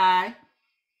grew by,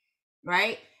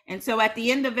 right? And so at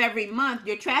the end of every month,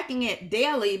 you're tracking it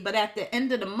daily, but at the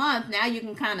end of the month, now you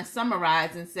can kind of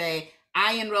summarize and say,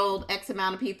 I enrolled X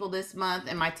amount of people this month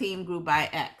and my team grew by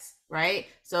X, right?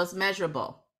 So it's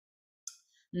measurable.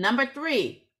 Number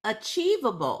 3,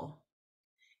 achievable.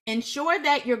 Ensure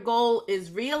that your goal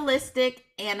is realistic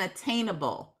and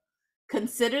attainable.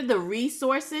 Consider the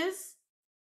resources,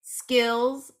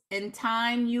 skills, and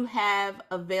time you have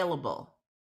available.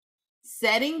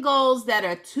 Setting goals that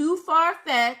are too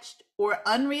far-fetched or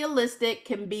unrealistic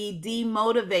can be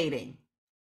demotivating.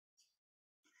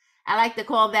 I like to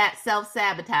call that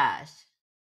self-sabotage.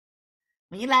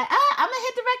 When you're like, I'm gonna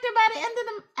hit director by the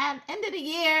end of the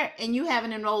year, and you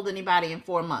haven't enrolled anybody in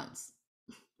 4 months.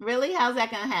 Really? How's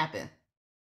that gonna happen?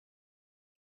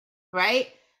 Right?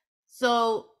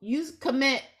 So you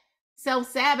commit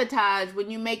self-sabotage when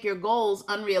you make your goals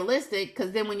unrealistic,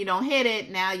 because then when you don't hit it,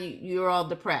 now you're all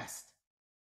depressed.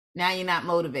 Now you're not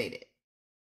motivated.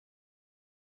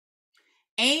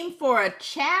 Aim for a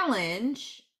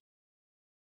challenge,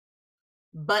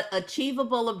 but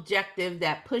achievable objective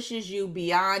that pushes you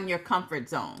beyond your comfort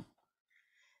zone.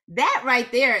 That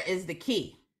right there is the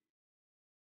key.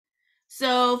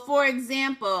 So, for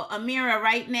example, Amira,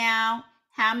 right now,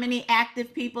 how many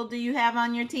active people do you have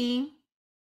on your team?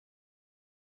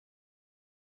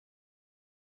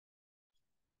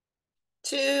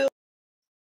 2.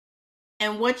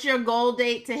 And what's your goal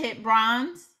date to hit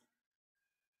bronze?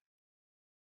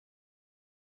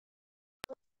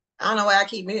 I don't know why I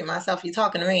keep muting myself. You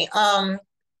talking to me. The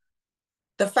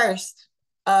 1st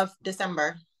of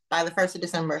December. By the 1st of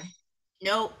December.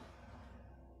 Nope.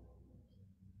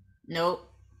 No.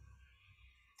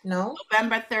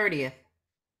 November 30th.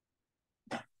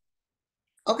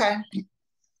 Okay.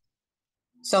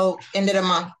 So end of the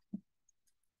month.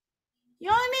 You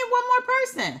only need one more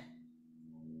person.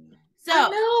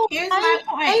 So here's my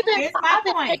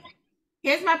point.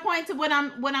 Here's my point to what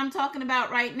I'm talking about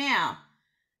right now.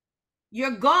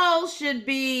 Your goal should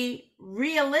be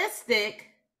realistic,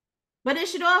 but it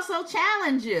should also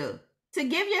challenge you. To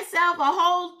give yourself a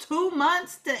whole 2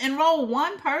 months to enroll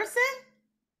one person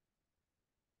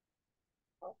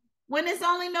when it's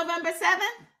only November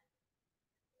 7th?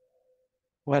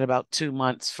 What about 2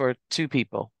 months for 2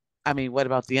 people? I mean, what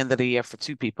about the end of the year for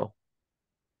 2 people?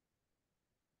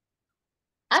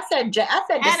 I said At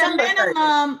December a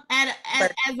minimum,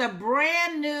 as a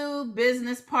brand new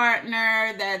business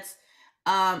partner that's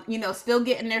still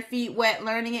getting their feet wet,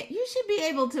 learning it, you should be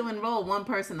able to enroll one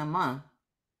person a month.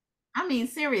 I mean,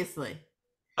 seriously.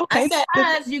 Okay,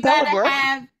 because you gotta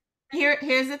have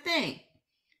here's the thing.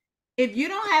 If you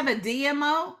don't have a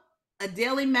DMO, a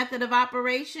daily method of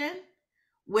operation,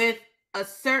 with a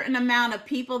certain amount of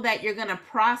people that you're gonna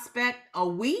prospect a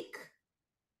week,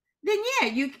 then yeah,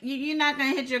 you're not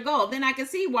gonna hit your goal. Then I can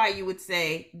see why you would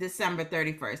say December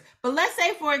 31st. But let's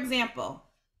say, for example,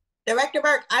 Director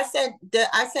Burke, I said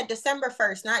December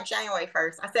 1st, not January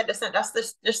 1st. I said December.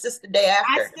 That's just the day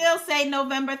after. I still say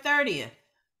November 30th.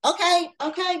 Okay.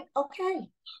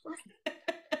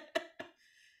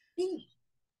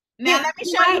 Now let me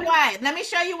show you why. Let me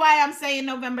show you why I'm saying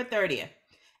November 30th.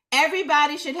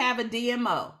 Everybody should have a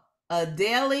DMO, a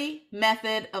daily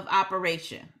method of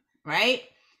operation, right?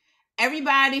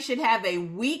 Everybody should have a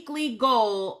weekly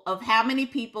goal of how many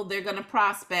people they're going to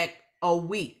prospect a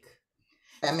week.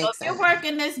 That makes sense. If you're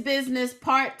working this business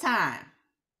part-time,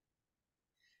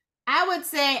 I would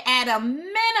say at a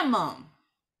minimum,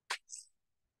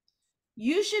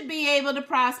 you should be able to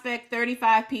prospect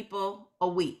 35 people a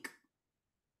week.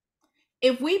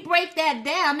 If we break that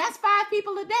down, that's 5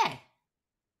 people a day.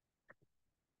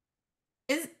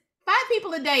 Is 5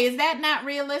 people a day, is that not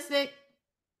realistic?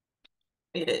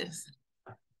 It is.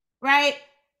 Right?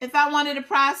 If I wanted to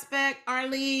prospect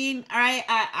Arlene, all right,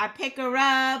 I pick her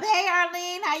up. Hey,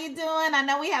 Arlene, how you doing? I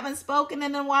know we haven't spoken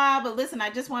in a while, but listen, I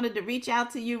just wanted to reach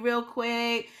out to you real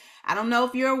quick. I don't know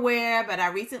if you're aware, but I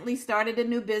recently started a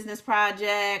new business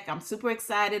project. I'm super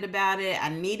excited about it. I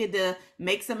needed to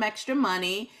make some extra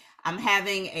money. I'm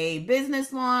having a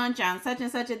business launch on such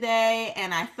and such a day,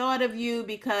 and I thought of you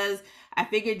because I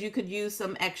figured you could use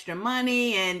some extra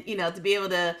money and, to be able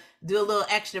to do a little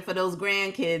extra for those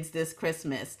grandkids this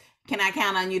Christmas. Can I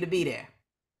count on you to be there?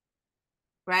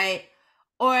 Right?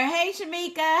 Or, hey,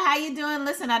 Shamika, how you doing?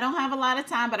 Listen, I don't have a lot of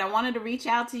time, but I wanted to reach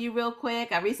out to you real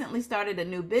quick. I recently started a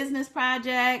new business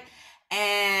project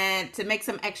and to make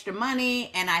some extra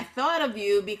money. And I thought of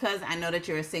you because I know that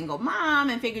you're a single mom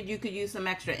and figured you could use some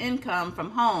extra income from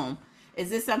home.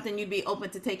 Is this something you'd be open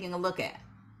to taking a look at?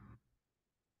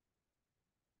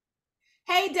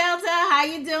 Hey Delta, how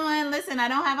you doing? Listen, I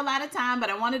don't have a lot of time,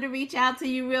 but I wanted to reach out to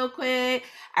you real quick.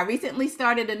 I recently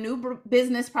started a new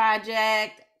business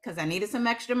project because I needed some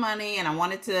extra money and I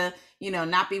wanted to,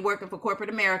 not be working for corporate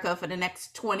America for the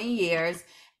next 20 years.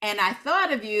 And I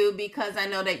thought of you because I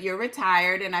know that you're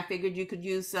retired and I figured you could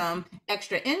use some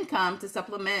extra income to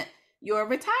supplement your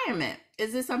retirement.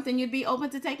 Is this something you'd be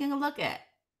open to taking a look at?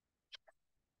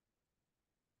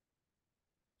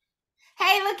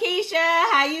 Hey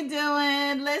Lakeisha, how you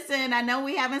doing? Listen, I know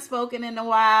we haven't spoken in a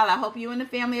while. I hope you and the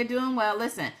family are doing well.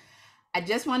 Listen, I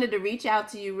just wanted to reach out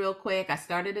to you real quick. I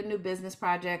started a new business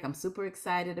project. I'm super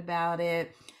excited about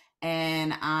it.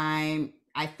 And I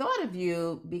thought of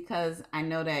you because I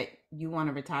know that you want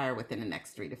to retire within the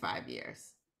next 3 to 5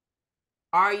 years.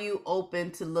 Are you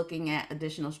open to looking at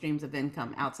additional streams of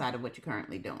income outside of what you're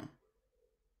currently doing?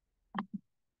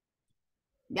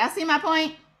 Y'all see my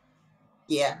point?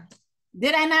 Yeah.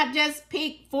 Did I not just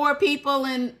pick 4 people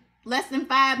in less than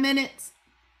 5 minutes?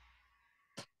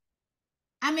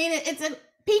 I mean,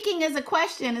 peaking is a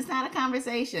question. It's not a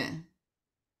conversation.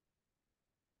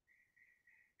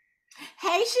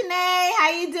 Hey, Shanae,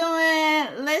 how you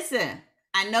doing? Listen,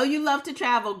 I know you love to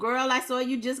travel. Girl, I saw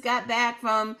you just got back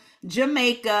from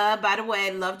Jamaica. By the way,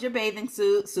 loved your bathing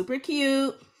suit. Super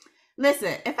cute.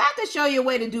 Listen, if I could show you a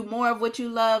way to do more of what you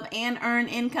love and earn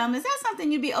income, is that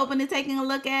something you'd be open to taking a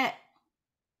look at?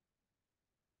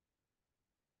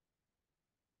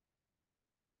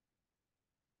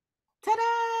 Ta-da!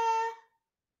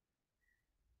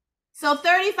 So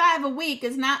 35 a week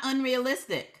is not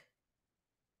unrealistic.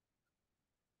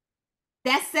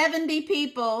 That's 70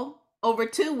 people over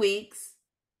 2 weeks.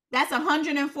 That's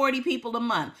 140 people a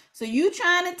month. So you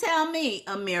trying to tell me,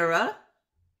 Amira,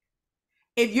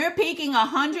 if you're peaking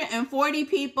 140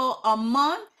 people a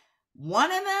month,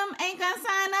 one of them ain't gonna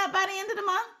sign up by the end of the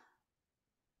month?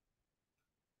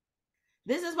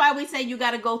 This is why we say you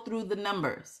got to go through the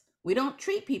numbers. We don't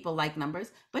treat people like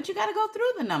numbers, but you got to go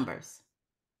through the numbers.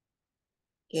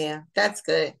 Yeah, that's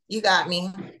good. You got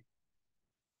me.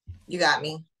 You got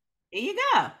me. There you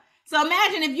go. So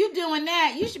imagine if you're doing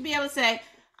that, you should be able to say,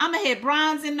 I'm going to hit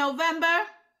bronze in November,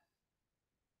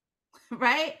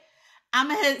 right? I'm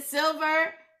going to hit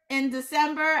silver in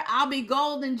December. I'll be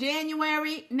gold in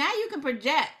January. Now you can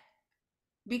project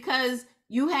because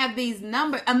you have these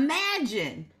numbers.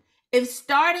 Imagine if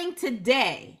starting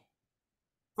today,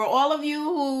 for all of you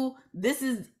who this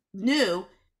is new,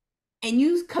 and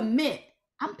you commit,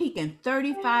 I'm peaking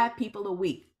 35 people a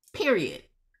week, period.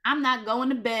 I'm not going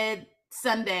to bed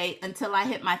Sunday until I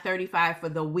hit my 35 for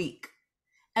the week.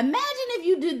 Imagine if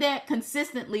you did that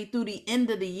consistently through the end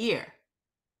of the year.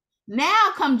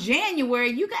 Now come January,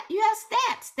 you have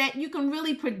stats that you can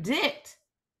really predict.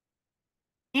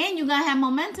 And you're going to have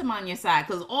momentum on your side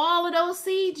because all of those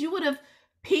seeds, you would have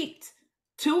peaked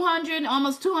 200,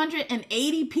 almost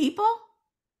 280 people.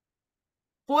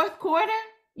 Fourth quarter?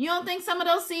 You don't think some of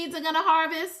those seeds are going to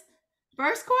harvest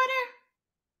first quarter?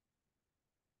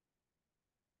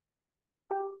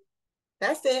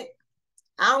 That's it.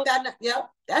 I don't got no, yep,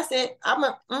 that's it.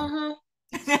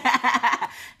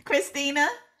 Christina?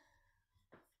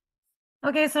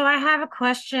 Okay, so I have a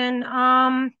question.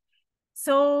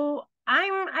 So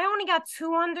I only got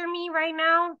 2 under me right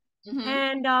now,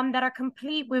 and that are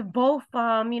complete with both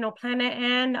Planet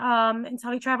and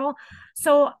IntelliTravel.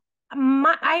 So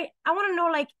I want to know,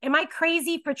 like, am I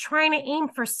crazy for trying to aim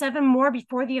for 7 more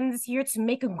before the end of this year to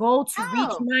make a goal to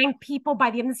reach 9 people by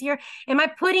the end of this year? Am I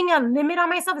putting a limit on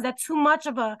myself? Is that too much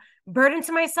of a burden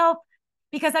to myself?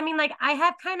 Because I mean, like, I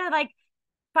have kind of like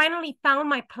finally found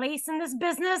my place in this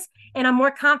business and I'm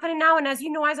more confident now. And as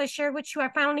you know, as I shared with you, I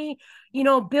finally,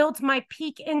 built my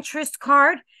peak interest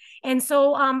card. And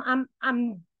so I'm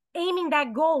aiming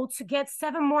that goal to get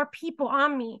 7 more people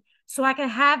on me so I can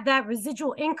have that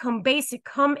residual income basic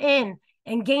come in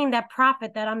and gain that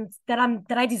profit that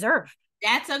I deserve.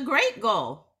 That's a great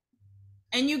goal.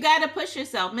 And you got to push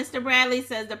yourself. Mr. Bradley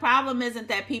says the problem isn't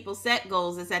that people set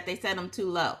goals, it's that they set them too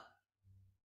low.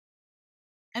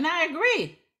 And I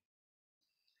agree.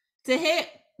 To hit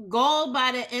goal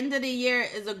by the end of the year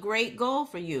is a great goal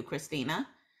for you, Christina.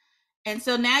 And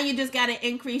so now you just got to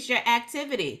increase your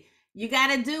activity. You got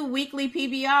to do weekly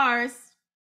PBRs,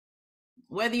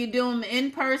 whether you do them in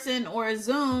person or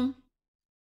Zoom,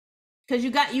 because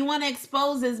you want to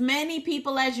expose as many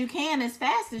people as you can as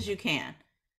fast as you can.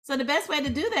 So the best way to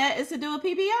do that is to do a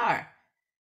PBR.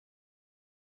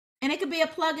 And it could be a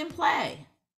plug and play.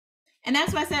 And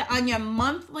that's why I said on your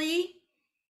monthly,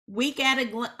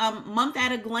 month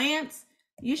at a glance,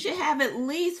 you should have at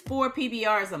least 4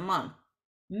 PBRs a month,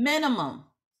 minimum.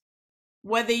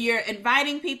 Whether you're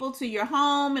inviting people to your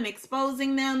home and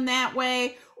exposing them that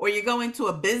way, or you're going to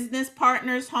a business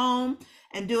partner's home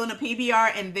and doing a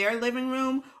PBR in their living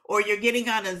room, or you're getting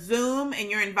on a Zoom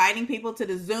and you're inviting people to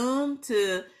the Zoom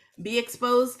to be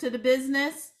exposed to the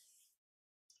business.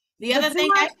 The other thing,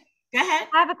 go ahead.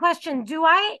 I have a question.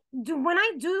 When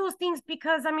I do those things,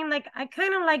 because I mean, like, I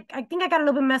kind of like, I think I got a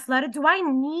little bit misled. Do I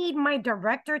need my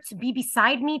director to be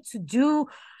beside me to do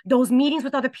those meetings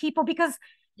with other people? Because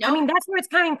I mean, that's where it's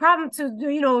kind of a problem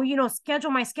to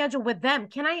schedule my schedule with them.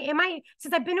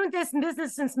 Since I've been in this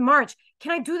business since March,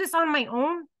 can I do this on my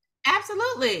own?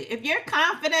 Absolutely. If you're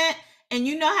confident and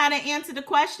you know how to answer the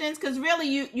questions, because really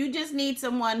you just need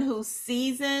someone who's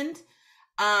seasoned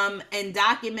and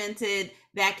documented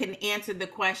that can answer the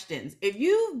questions. If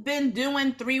you've been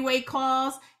doing 3-way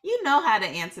calls, you know how to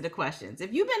answer the questions.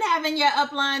 If you've been having your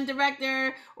upline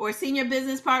director or senior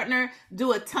business partner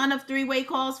do a ton of 3-way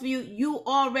calls for you, you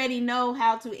already know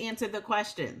how to answer the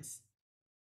questions.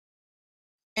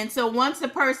 And so once the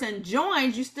person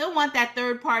joins, you still want that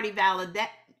third party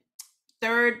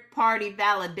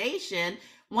validation.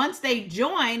 Once they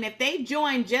join, if they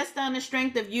join just on the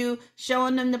strength of you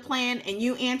showing them the plan and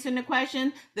you answering the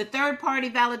question, the third party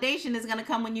validation is going to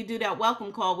come when you do that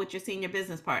welcome call with your senior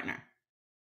business partner.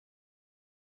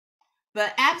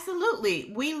 But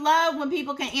absolutely, we love when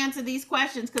people can answer these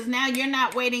questions, because now you're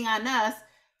not waiting on us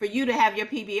for you to have your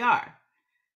PBR.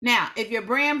 Now, if you're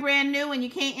brand new and you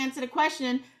can't answer the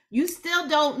question, you still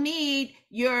don't need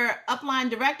your upline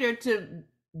director to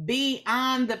be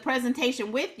on the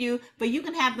presentation with you, but you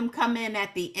can have them come in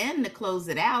at the end to close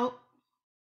it out,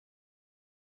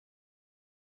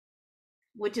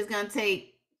 which is going to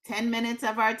take 10 minutes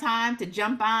of our time to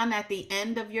jump on at the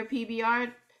end of your PBR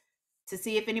to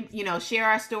see if any, share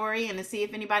our story and to see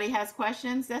if anybody has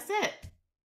questions. That's it.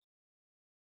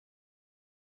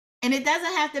 And it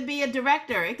doesn't have to be a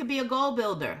director. It could be a goal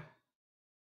builder.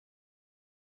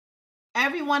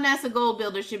 Everyone that's a goal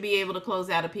builder should be able to close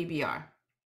out a PBR.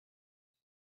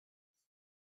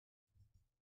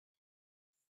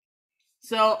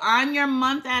 So on your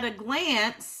month at a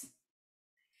glance,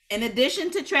 in addition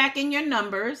to tracking your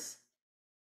numbers,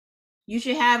 you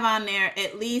should have on there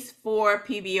at least 4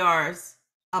 PBRs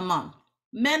a month,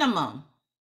 minimum.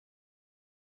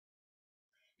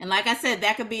 And like I said,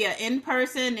 that could be an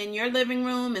in-person in your living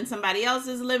room in somebody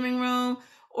else's living room,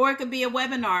 or it could be a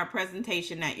webinar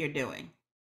presentation that you're doing.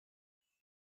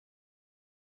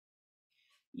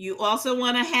 You also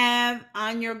want to have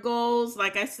on your goals,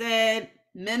 like I said,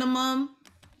 minimum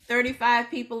 35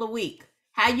 people a week.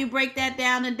 How you break that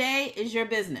down a day is your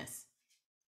business.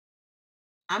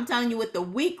 I'm telling you what the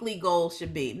weekly goal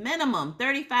should be. Minimum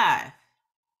 35.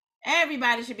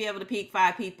 Everybody should be able to peak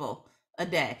 5 people a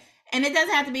day. And it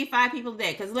doesn't have to be 5 people a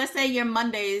day, because let's say your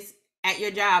Mondays at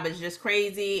your job is just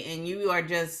crazy and you are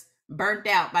just burnt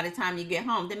out by the time you get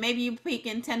home. Then maybe you peak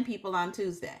in 10 people on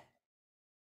Tuesday.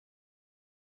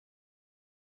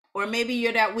 Or maybe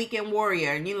you're that weekend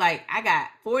warrior and you're like, I got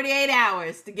 48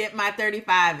 hours to get my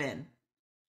 35 in.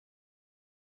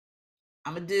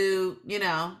 I'm going to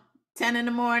do, 10 in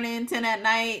the morning, 10 at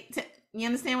night. You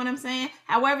understand what I'm saying?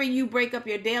 However you break up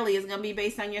your daily is going to be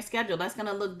based on your schedule. That's going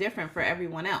to look different for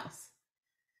everyone else,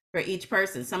 for each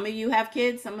person. Some of you have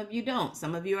kids, some of you don't.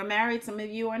 Some of you are married, some of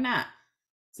you are not.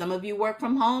 Some of you work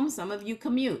from home, some of you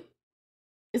commute.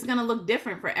 It's going to look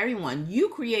different for everyone. You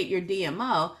create your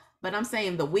DMO, but I'm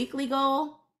saying the weekly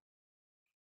goal,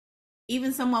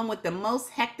 even someone with the most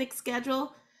hectic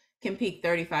schedule can peak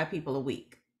 35 people a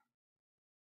week.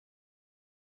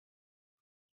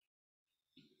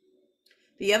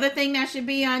 The other thing that should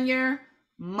be on your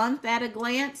month at a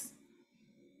glance,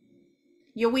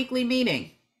 your weekly meeting.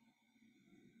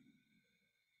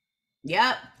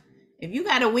 Yep. If you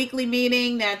got a weekly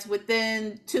meeting that's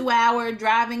within 2-hour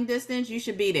driving distance, you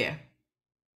should be there.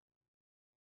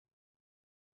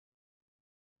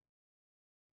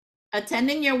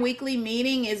 Attending your weekly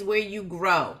meeting is where you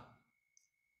grow.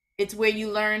 It's where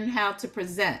you learn how to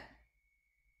present.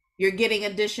 You're getting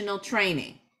additional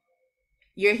training.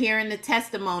 You're hearing the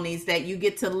testimonies that you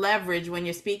get to leverage when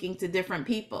you're speaking to different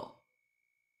people.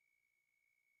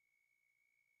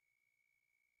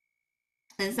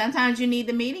 And sometimes you need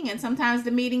the meeting, and sometimes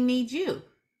the meeting needs you.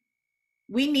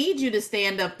 We need you to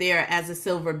stand up there as a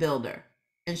silver builder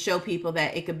and show people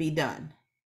that it could be done.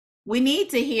 We need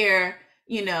to hear,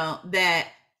 that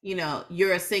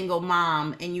you're a single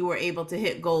mom and you were able to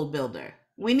hit gold builder.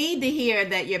 We need to hear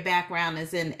that your background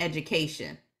is in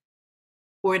education,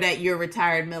 or that you're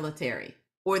retired military,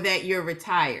 or that you're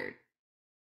retired,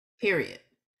 period.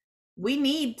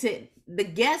 The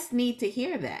guests need to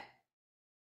hear that.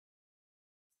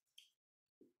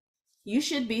 You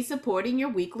should be supporting your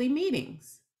weekly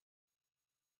meetings.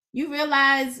 You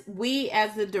realize we,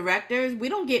 as the directors, we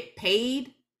don't get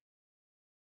paid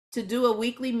to do a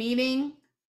weekly meeting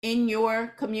in your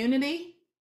community.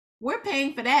 We're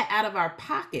paying for that out of our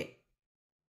pocket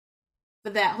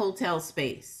for that hotel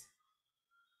space.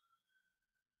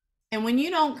 And when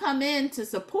you don't come in to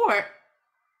support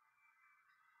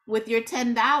with your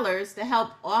 $10 to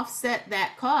help offset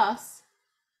that cost,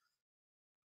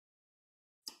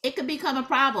 it could become a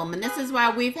problem. And this is why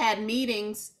we've had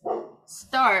meetings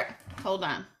start. Hold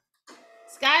on.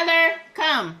 Skylar,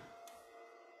 come.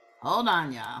 Hold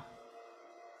on, y'all.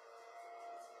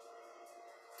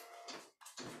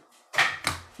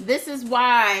 This is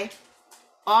why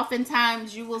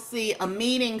oftentimes you will see a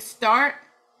meeting start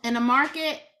in a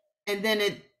market and then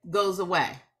it goes away,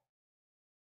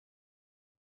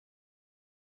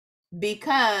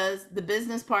 because the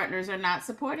business partners are not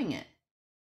supporting it.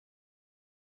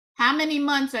 How many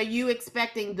months are you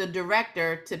expecting the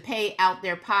director to pay out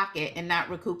their pocket and not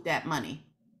recoup that money?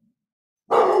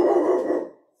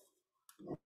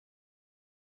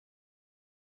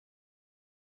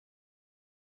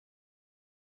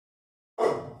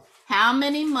 How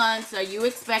many months are you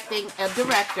expecting a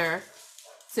director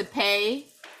to pay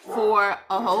for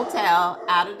a hotel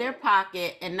out of their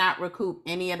pocket and not recoup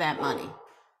any of that money?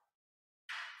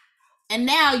 And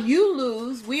now you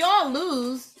lose. We all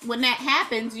lose when that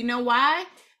happens. You know why?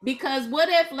 Because what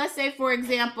if, let's say, for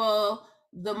example,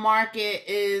 the market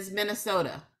is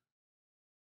Minnesota.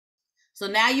 So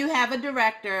now you have a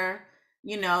director,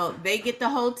 they get the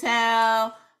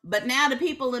hotel, but now the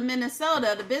people in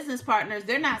Minnesota, the business partners,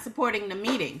 they're not supporting the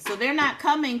meeting. So they're not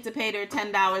coming to pay their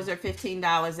 $10 or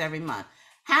 $15 every month.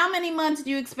 How many months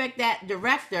do you expect that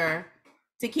director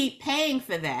to keep paying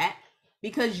for that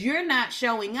because you're not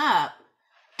showing up?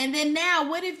 And then now,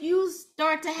 what if you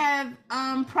start to have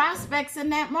prospects in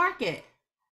that market?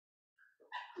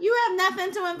 You have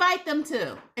nothing to invite them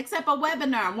to except a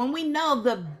webinar, when we know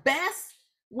the best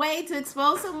way to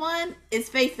expose someone is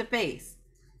face-to-face.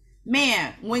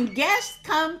 Man, when guests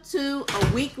come to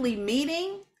a weekly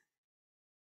meeting,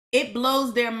 it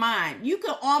blows their mind. You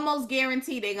can almost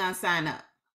guarantee they're going to sign up.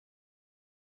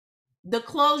 The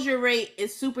closure rate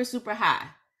is super, super high,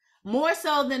 more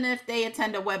so than if they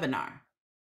attend a webinar.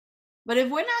 But if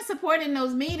we're not supporting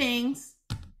those meetings,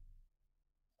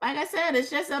 like I said,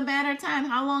 it's just a matter of time.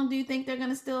 How long do you think they're going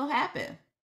to still happen?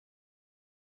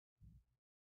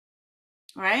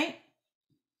 Right?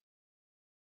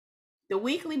 The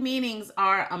weekly meetings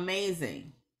are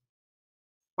amazing.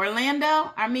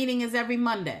 Orlando, our meeting is every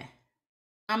Monday.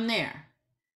 I'm there.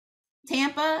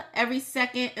 Tampa, every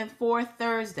second and fourth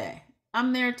Thursday.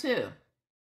 I'm there too.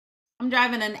 I'm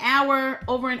driving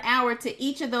over an hour to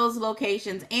each of those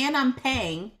locations, and I'm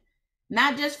paying,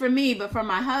 not just for me, but for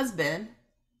my husband.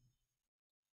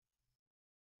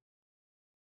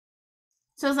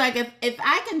 So it's like, if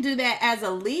I can do that as a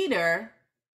leader,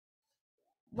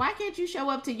 why can't you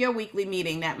show up to your weekly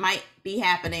meeting that might be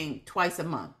happening twice a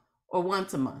month or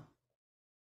once a month?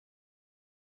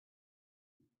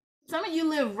 Some of you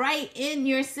live right in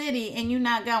your city and you're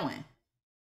not going.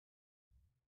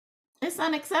 It's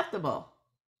unacceptable.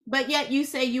 But yet you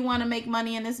say you want to make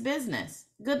money in this business.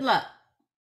 Good luck.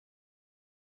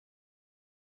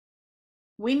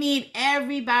 We need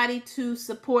everybody to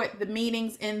support the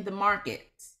meetings in the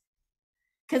markets.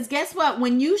 Because guess what?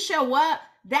 When you show up,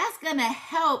 that's going to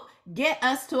help get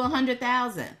us to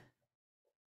 100,000.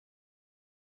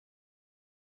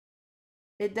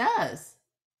 It does.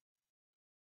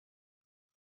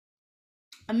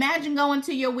 Imagine going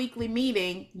to your weekly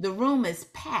meeting, the room is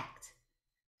packed,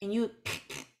 and you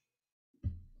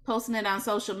posting it on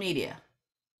social media.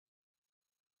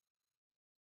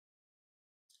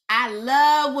 I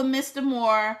love when Mr.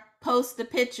 Moore posts the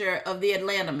picture of the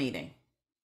Atlanta meeting.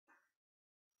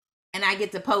 And I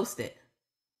get to post it,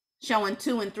 showing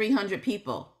 200 and 300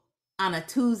 people on a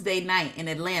Tuesday night in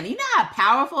Atlanta. You know how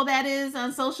powerful that is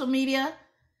on social media?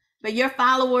 For your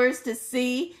followers to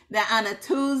see that on a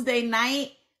Tuesday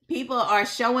night, people are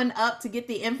showing up to get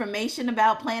the information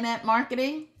about Planet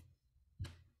Marketing.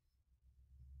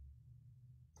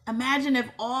 Imagine if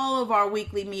all of our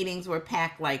weekly meetings were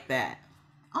packed like that.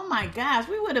 Oh my gosh,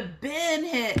 we would have been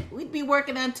hit. We'd be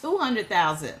working on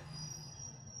 200,000.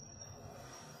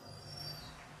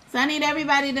 So I need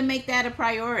everybody to make that a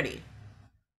priority.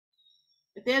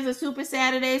 If there's a Super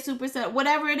Saturday,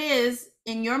 whatever it is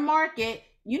in your market,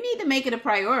 you need to make it a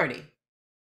priority.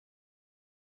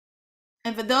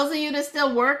 And for those of you that's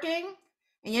still working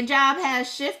and your job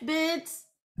has shift bids,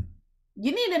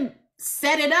 you need to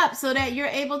set it up so that you're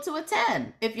able to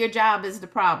attend if your job is the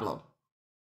problem.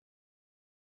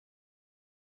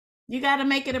 You got to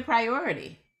make it a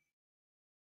priority.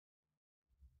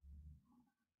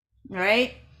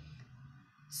 Right?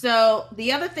 So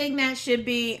the other thing that should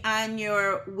be on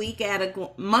your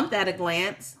month at a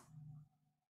glance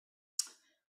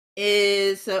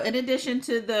is, so in addition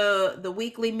to the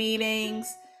weekly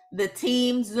meetings, the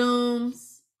team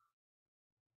Zooms,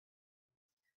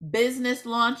 business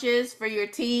launches for your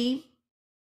team,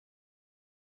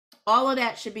 all of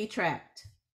that should be tracked.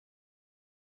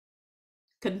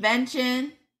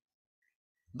 Convention,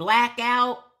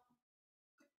 blackout,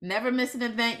 never miss an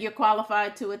event you're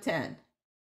qualified to attend.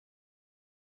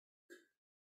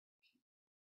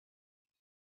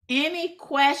 Any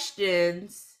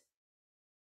questions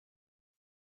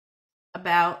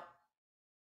about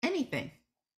anything?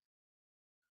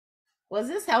 Was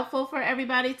this helpful for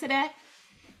everybody today?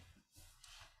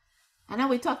 I know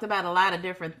we talked about a lot of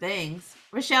different things.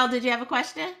 Rochelle, did you have a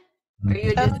question? Or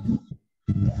you just...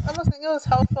 I don't think it was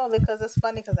helpful because it's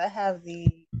funny because I have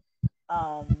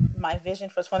my vision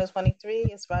for 2023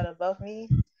 is right above me,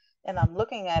 and I'm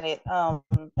looking at it. And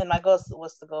my goal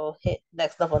was to go hit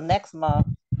next level next month.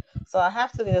 So I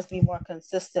have to just be more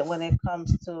consistent when it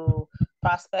comes to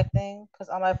prospecting, because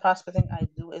all my prospecting I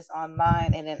do is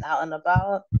online and then out and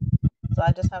about. So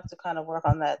I just have to kind of work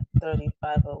on that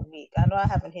 35 a week. I know I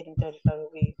haven't hitting 35 a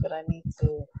week, but I need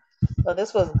to. So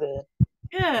this was good.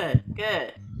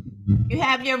 Good. You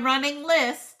have your running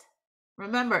list.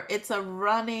 Remember, it's a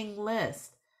running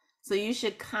list. So you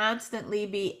should constantly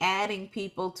be adding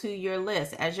people to your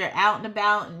list. As you're out and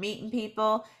about and meeting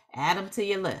people, add them to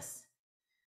your list.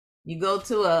 You go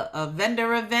to a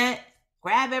vendor event,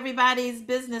 grab everybody's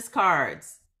business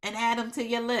cards and add them to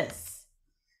your list.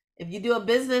 If you do a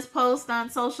business post on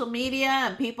social media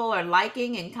and people are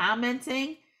liking and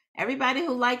commenting, everybody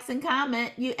who likes and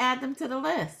comment, you add them to the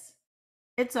list.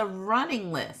 It's a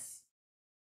running list.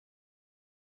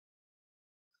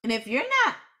 And if you're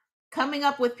not coming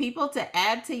up with people to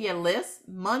add to your list,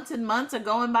 months and months are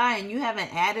going by and you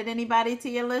haven't added anybody to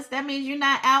your list, that means you're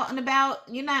not out and about,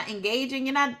 you're not engaging,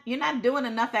 you're not doing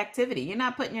enough activity. You're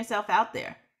not putting yourself out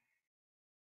there.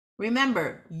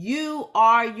 Remember, you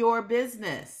are your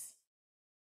business.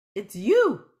 It's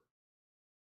you.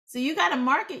 So you got to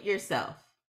market yourself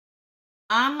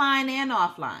online and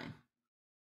offline.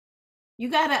 You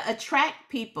got to attract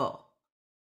people.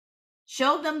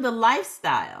 Show them the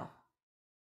lifestyle.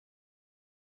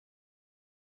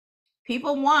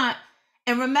 People want,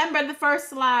 and remember the first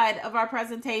slide of our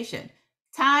presentation,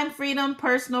 time freedom,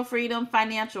 personal freedom,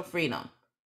 financial freedom.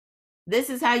 This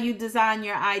is how you design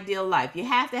your ideal life. You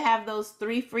have to have those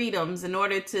 3 freedoms in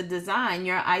order to design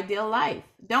your ideal life.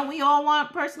 Don't we all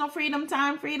want personal freedom,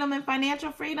 time freedom, and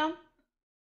financial freedom?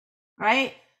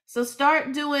 Right? So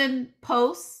start doing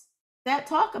posts that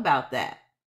talk about that.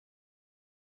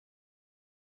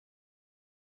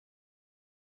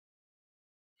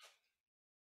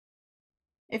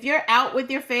 If you're out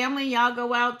with your family, y'all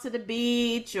go out to the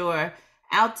beach or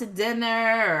out to dinner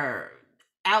or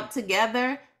out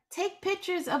together, take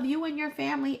pictures of you and your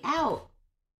family out.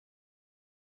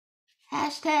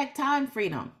 Hashtag time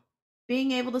freedom.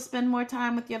 Being able to spend more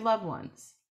time with your loved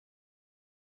ones.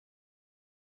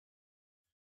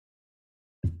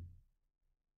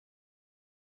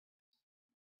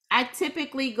 I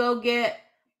typically go get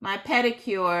my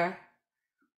pedicure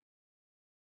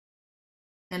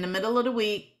in the middle of the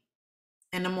week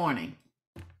in the morning.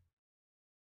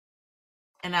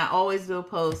 And I always do a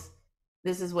post,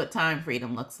 this is what time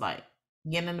freedom looks like.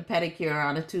 Getting a pedicure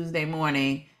on a Tuesday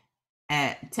morning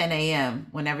at 10 a.m.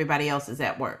 when everybody else is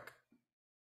at work.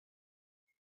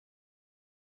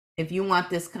 If you want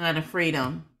this kind of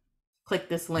freedom, click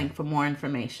this link for more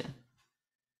information.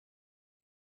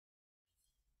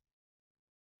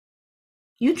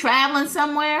 You traveling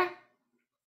somewhere?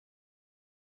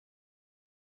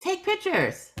 Take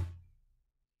pictures.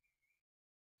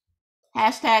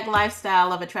 Hashtag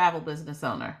lifestyle of a travel business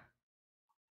owner.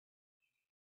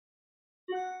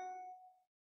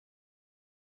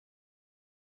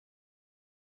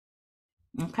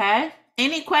 Okay.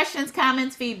 Any questions,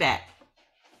 comments, feedback?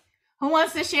 Who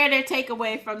wants to share their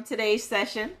takeaway from today's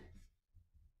session?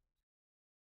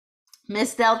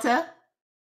 Miss Delta?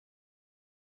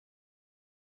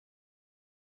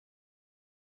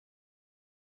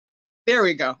 There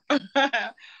we go.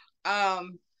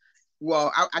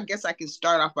 well, I guess I can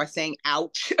start off by saying,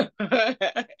 ouch,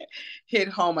 hit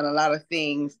home on a lot of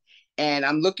things. And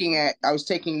I was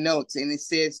taking notes, and it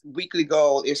says weekly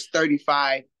goal is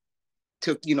 35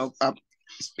 to,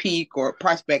 peak or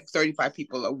prospect 35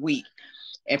 people a week.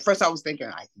 And first I was thinking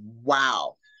like,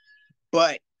 wow,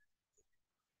 but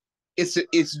it's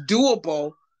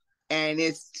doable, and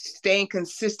it's staying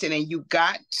consistent, and you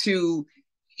got to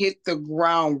hit the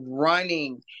ground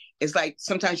running. It's like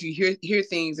sometimes you hear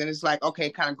things and it's like, okay,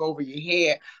 kind of go over your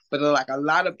head, but like a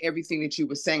lot of everything that you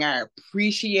were saying, I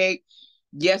appreciate.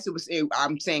 Yes,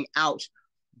 I'm saying ouch,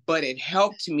 but it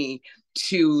helped me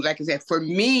to, like I said, for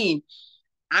me,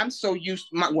 I'm so used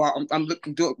I'm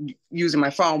using my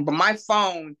phone, but my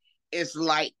phone is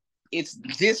like, it's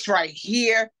this right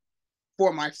here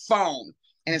for my phone.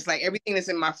 And it's like everything that's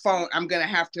in my phone, I'm going to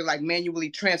have to like manually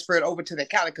transfer it over to the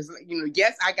calendar. Because,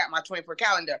 yes, I got my 24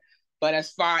 calendar, but as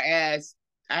far as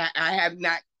I have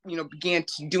not, began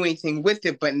to do anything with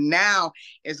it. But now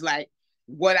it's like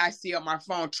what I see on my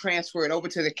phone, transfer it over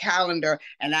to the calendar.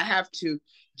 And I have to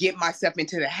get myself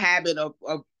into the habit of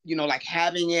like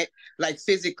having it like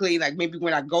physically, like maybe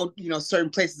when I go, certain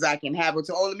places I can have it.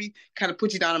 So, let me kind of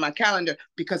put you down on my calendar,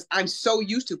 because I'm so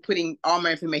used to putting all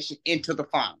my information into the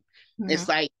phone. Mm-hmm. It's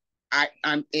like,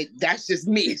 that's just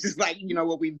me. It's just like,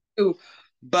 what we do.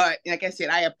 But like I said,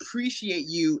 I appreciate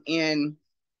you in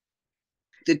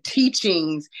the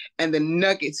teachings and the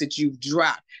nuggets that you've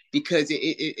dropped, because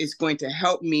it's going to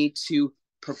help me to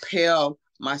propel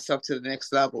myself to the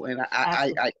next level. And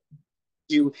I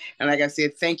do. And like I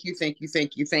said, thank you. Long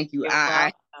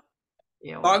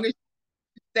as you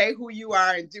say who you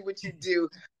are and do what you do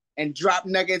and drop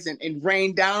nuggets and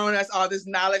rain down on us all this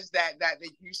knowledge that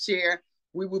you share,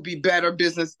 we will be better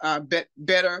business,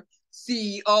 better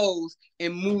CEOs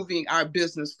in moving our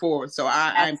business forward. So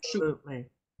I'm absolutely.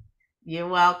 You're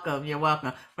welcome. You're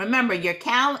welcome. Remember, your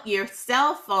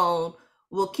cell phone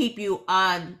will keep you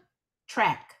on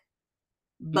track,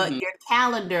 but your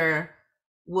calendar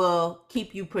will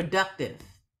keep you productive.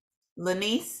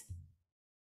 Lanice?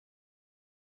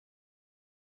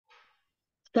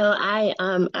 So I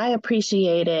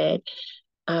appreciated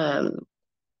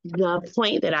the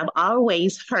point that I've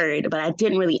always heard, but I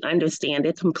didn't really understand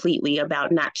it completely,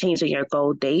 about not changing your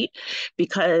goal date,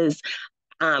 because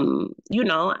I knew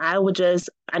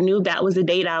that was the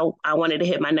date I wanted to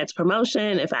hit my next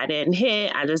promotion. If I didn't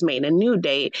hit, I just made a new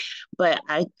date. But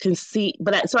I can see,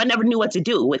 so I never knew what to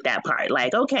do with that part.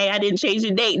 Like, okay, I didn't change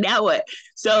the date. Now what?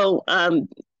 So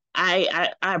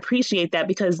I appreciate that,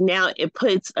 because now it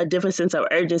puts a different sense of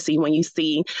urgency when you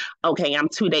see, okay, I'm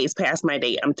 2 days past my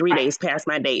date, I'm 3 days past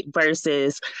my date,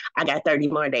 versus I got 30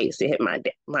 more days to hit my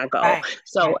goal. Right.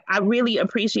 So I really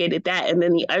appreciated that. And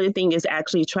then the other thing is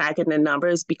actually tracking the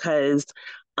numbers, because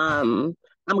I'm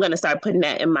going to start putting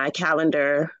that in my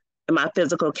calendar, in my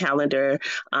physical calendar,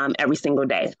 every single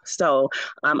day. So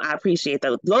I appreciate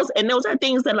those. Those are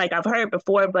things that, like, I've heard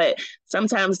before, but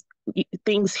sometimes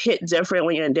things hit different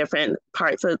when you're in different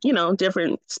parts of,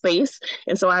 different space.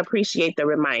 And so I appreciate the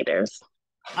reminders.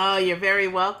 Oh, you're very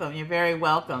welcome. You're very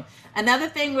welcome. Another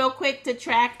thing real quick to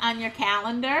track on your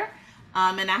calendar,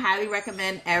 and I highly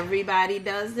recommend everybody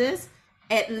does this,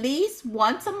 at least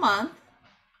once a month,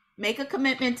 make a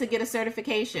commitment to get a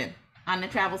certification on the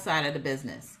travel side of the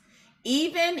business.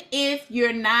 Even if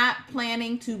you're not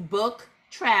planning to book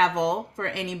travel for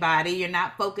anybody, you're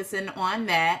not focusing on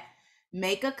that,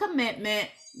 make a commitment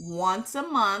once a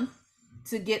month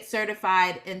to get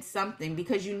certified in something,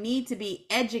 because you need to be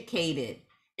educated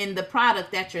in the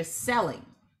product that you're selling.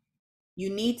 You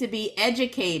need to be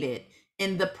educated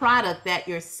in the product that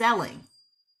you're selling.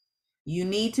 You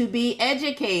need to be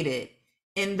educated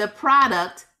in the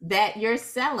product that you're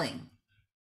selling.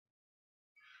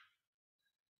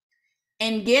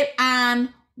 And get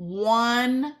on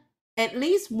at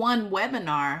least one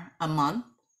webinar a month.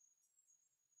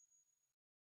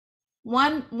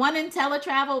 One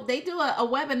IntelliTravel, they do a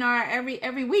webinar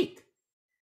every week.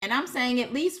 And I'm saying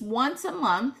at least once a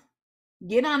month,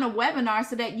 get on a webinar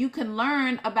so that you can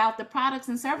learn about the products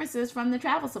and services from the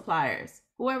travel suppliers,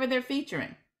 whoever they're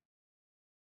featuring.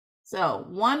 So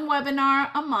one webinar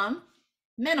a month,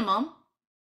 minimum,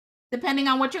 depending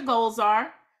on what your goals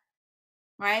are,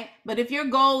 right? But if your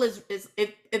goal is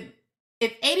if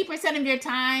 80% of your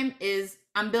time is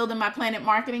I'm building my Planet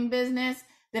Marketing business,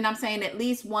 then I'm saying at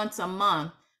least once a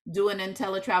month, do an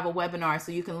IntelliTravel webinar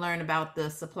so you can learn about the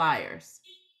suppliers.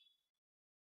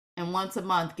 And once a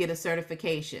month, get a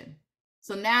certification.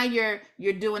 So now you're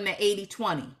doing the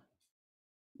 80-20.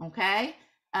 Okay?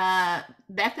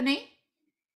 Bethany?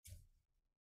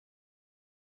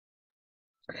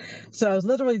 So I was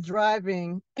literally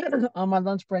driving on my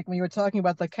lunch break when you were talking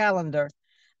about the calendar.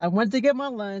 I went to get my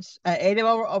lunch. I ate it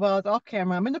while I was off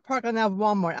camera. I'm in the parking lot of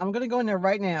Walmart. I'm going to go in there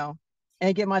right now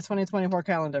and get my 2024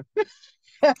 calendar.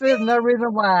 There's no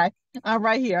reason why. I'm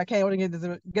right here. I can't wait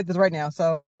to get this right now.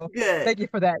 So Good. thank you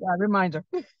for that reminder.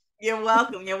 You're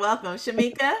welcome. You're welcome.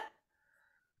 Shamika?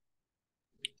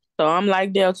 So I'm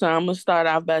like Delta. I'm gonna start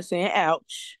off by saying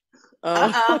ouch.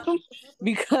 Uh-oh.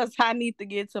 Because I need to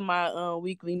get to my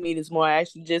weekly meetings more. I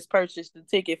actually just purchased the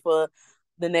ticket for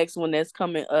the next one that's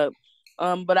coming up.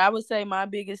 But I would say my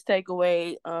biggest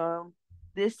takeaway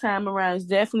this time around is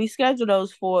definitely schedule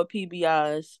those 4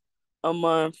 PBIs a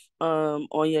month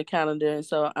on your calendar. And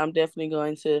so I'm definitely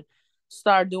going to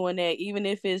start doing that, even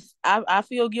if I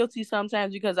feel guilty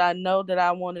sometimes because I know that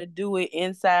I want to do it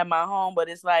inside my home, but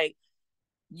it's like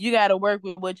you got to work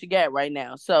with what you got right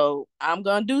now. So I'm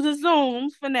going to do the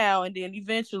Zooms for now, and then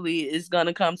eventually it's going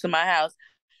to come to my house.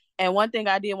 And one thing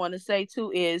I did want to say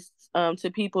too is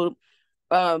to people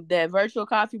that virtual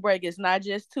coffee break is not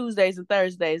just Tuesdays and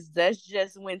Thursdays. That's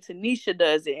just when Tanisha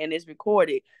does it and it's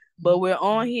recorded. But we're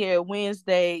on here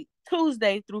Wednesday,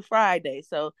 Tuesday through Friday.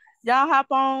 So y'all hop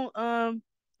on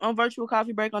virtual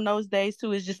coffee break on those days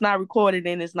too. It's just not recorded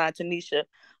and it's not Tanisha.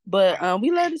 But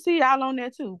we love to see y'all on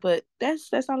there too. But that's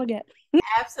all I got.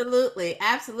 Absolutely.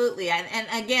 Absolutely. And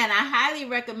again, I highly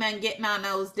recommend getting on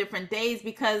those different days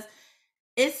because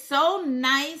it's so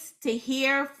nice to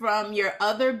hear from your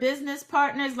other business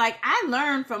partners. Like I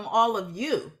learned from all of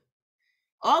you.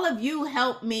 All of you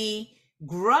helped me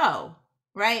grow,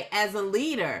 right, as a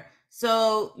leader.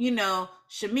 So,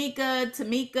 Shamika,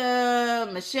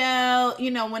 Tamika, Michelle,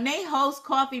 when they host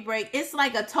coffee break, it's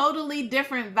like a totally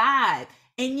different vibe.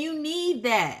 And you need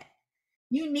that.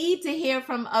 You need to hear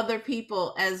from other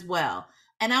people as well.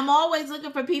 And I'm always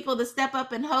looking for people to step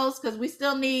up and host because we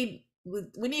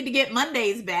need to get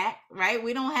Mondays back, right?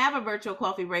 We don't have a virtual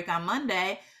coffee break on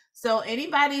Monday. So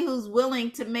anybody who's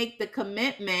willing to make the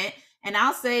commitment, and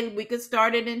I'll say we could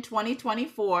start it in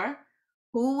 2024,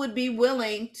 who would be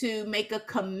willing to make a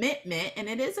commitment, and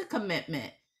it is a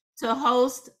commitment, to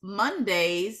host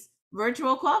Monday's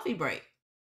virtual coffee break,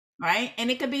 right? And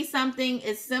it could be something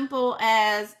as simple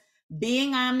as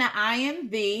being on the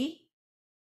IMV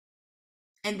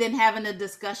and then having a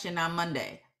discussion on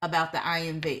Monday about the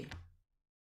IMV.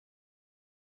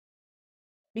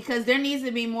 Because there needs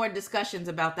to be more discussions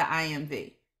about the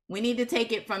IMV. We need to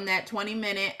take it from that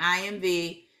 20-minute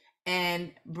IMV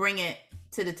and bring it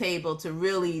to the table to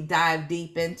really dive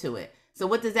deep into it. So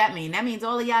what does that mean? That means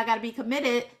all of y'all got to be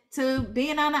committed to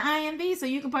being on the IMV so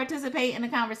you can participate in the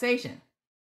conversation.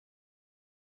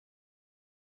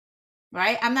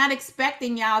 Right? I'm not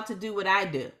expecting y'all to do what I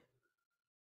do.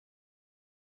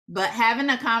 But having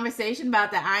a conversation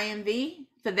about the IMV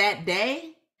for that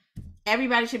day,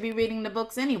 everybody should be reading the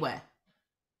books anyway.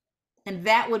 And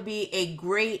that would be a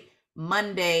great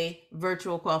Monday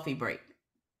virtual coffee break.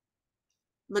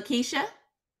 Lakeisha?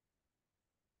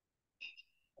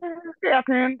 Good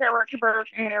afternoon, Derek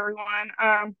and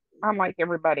everyone. I'm like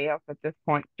everybody else at this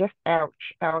point. Just ouch,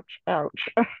 ouch, ouch.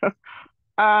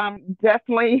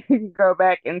 Definitely go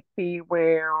back and see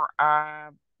where I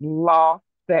lost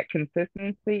that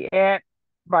consistency at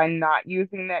by not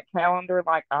using that calendar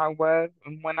like I was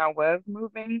when I was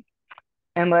moving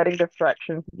and letting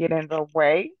distractions get in the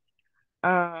way. So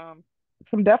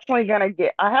I'm definitely gonna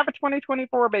I have a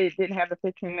 2024, but it didn't have the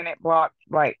 15-minute block,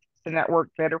 like, and that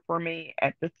worked better for me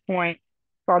at this point.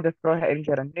 So I'll just go ahead and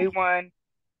get a new one.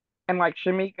 And like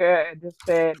Shamika just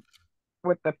said,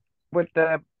 with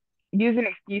the using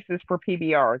excuses for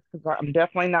PBRs, because I'm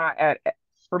definitely not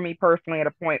for me personally, at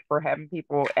a point for having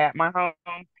people at my home,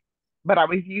 but I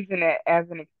was using it as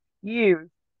an excuse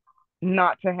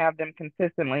not to have them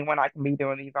consistently when I can be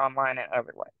doing these online and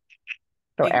other ways.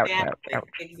 So ouch, ouch, Exactly. ouch.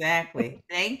 Exactly.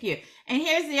 Thank you. And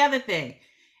here's the other thing.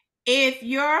 If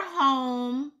your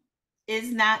home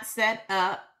is not set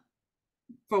up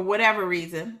for whatever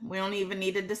reason, we don't even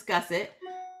need to discuss it,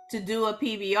 to do a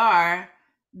PBR,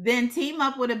 then team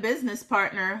up with a business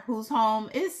partner whose home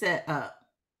is set up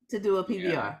to do a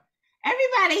PBR. Yeah.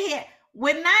 Everybody here,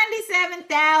 with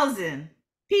 97,000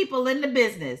 people in the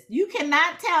business, you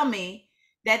cannot tell me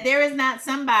that there is not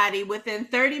somebody within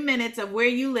 30 minutes of where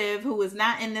you live who is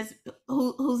not in this,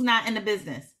 who's not in the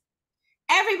business.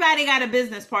 Everybody got a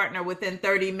business partner within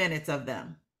 30 minutes of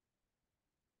them.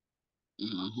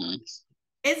 Mm-hmm.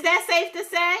 Is that safe to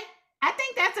say? I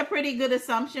think that's a pretty good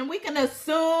assumption. We can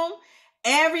assume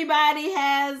everybody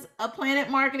has a Planet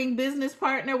Marketing business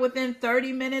partner within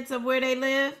 30 minutes of where they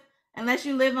live, unless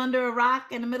you live under a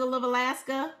rock in the middle of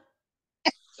Alaska.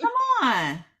 Come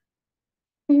on.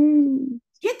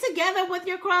 Get together with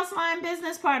your cross-line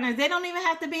business partners. They don't even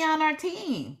have to be on our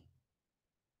team.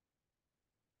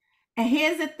 And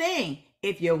here's the thing.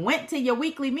 If you went to your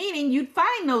weekly meeting, you'd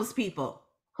find those people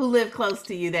who live close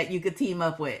to you that you could team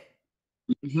up with.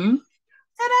 Mm-hmm.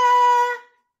 Ta-da!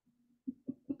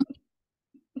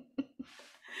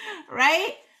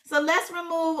 Right? So let's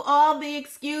remove all the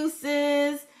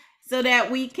excuses so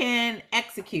that we can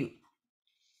execute.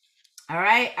 All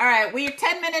right. All right. We're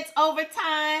 10 minutes over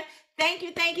time. Thank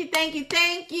you. Thank you. Thank you.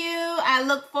 Thank you. I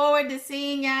look forward to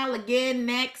seeing y'all again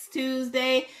next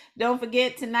Tuesday. Don't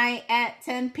forget, tonight at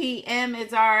 10 p.m.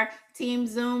 is our team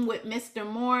Zoom with Mr.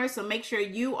 Moore. So make sure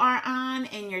you are on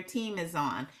and your team is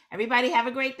on. Everybody have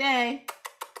a great day.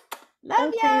 Love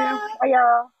Thank you. y'all. Bye,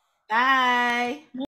 y'all. Bye.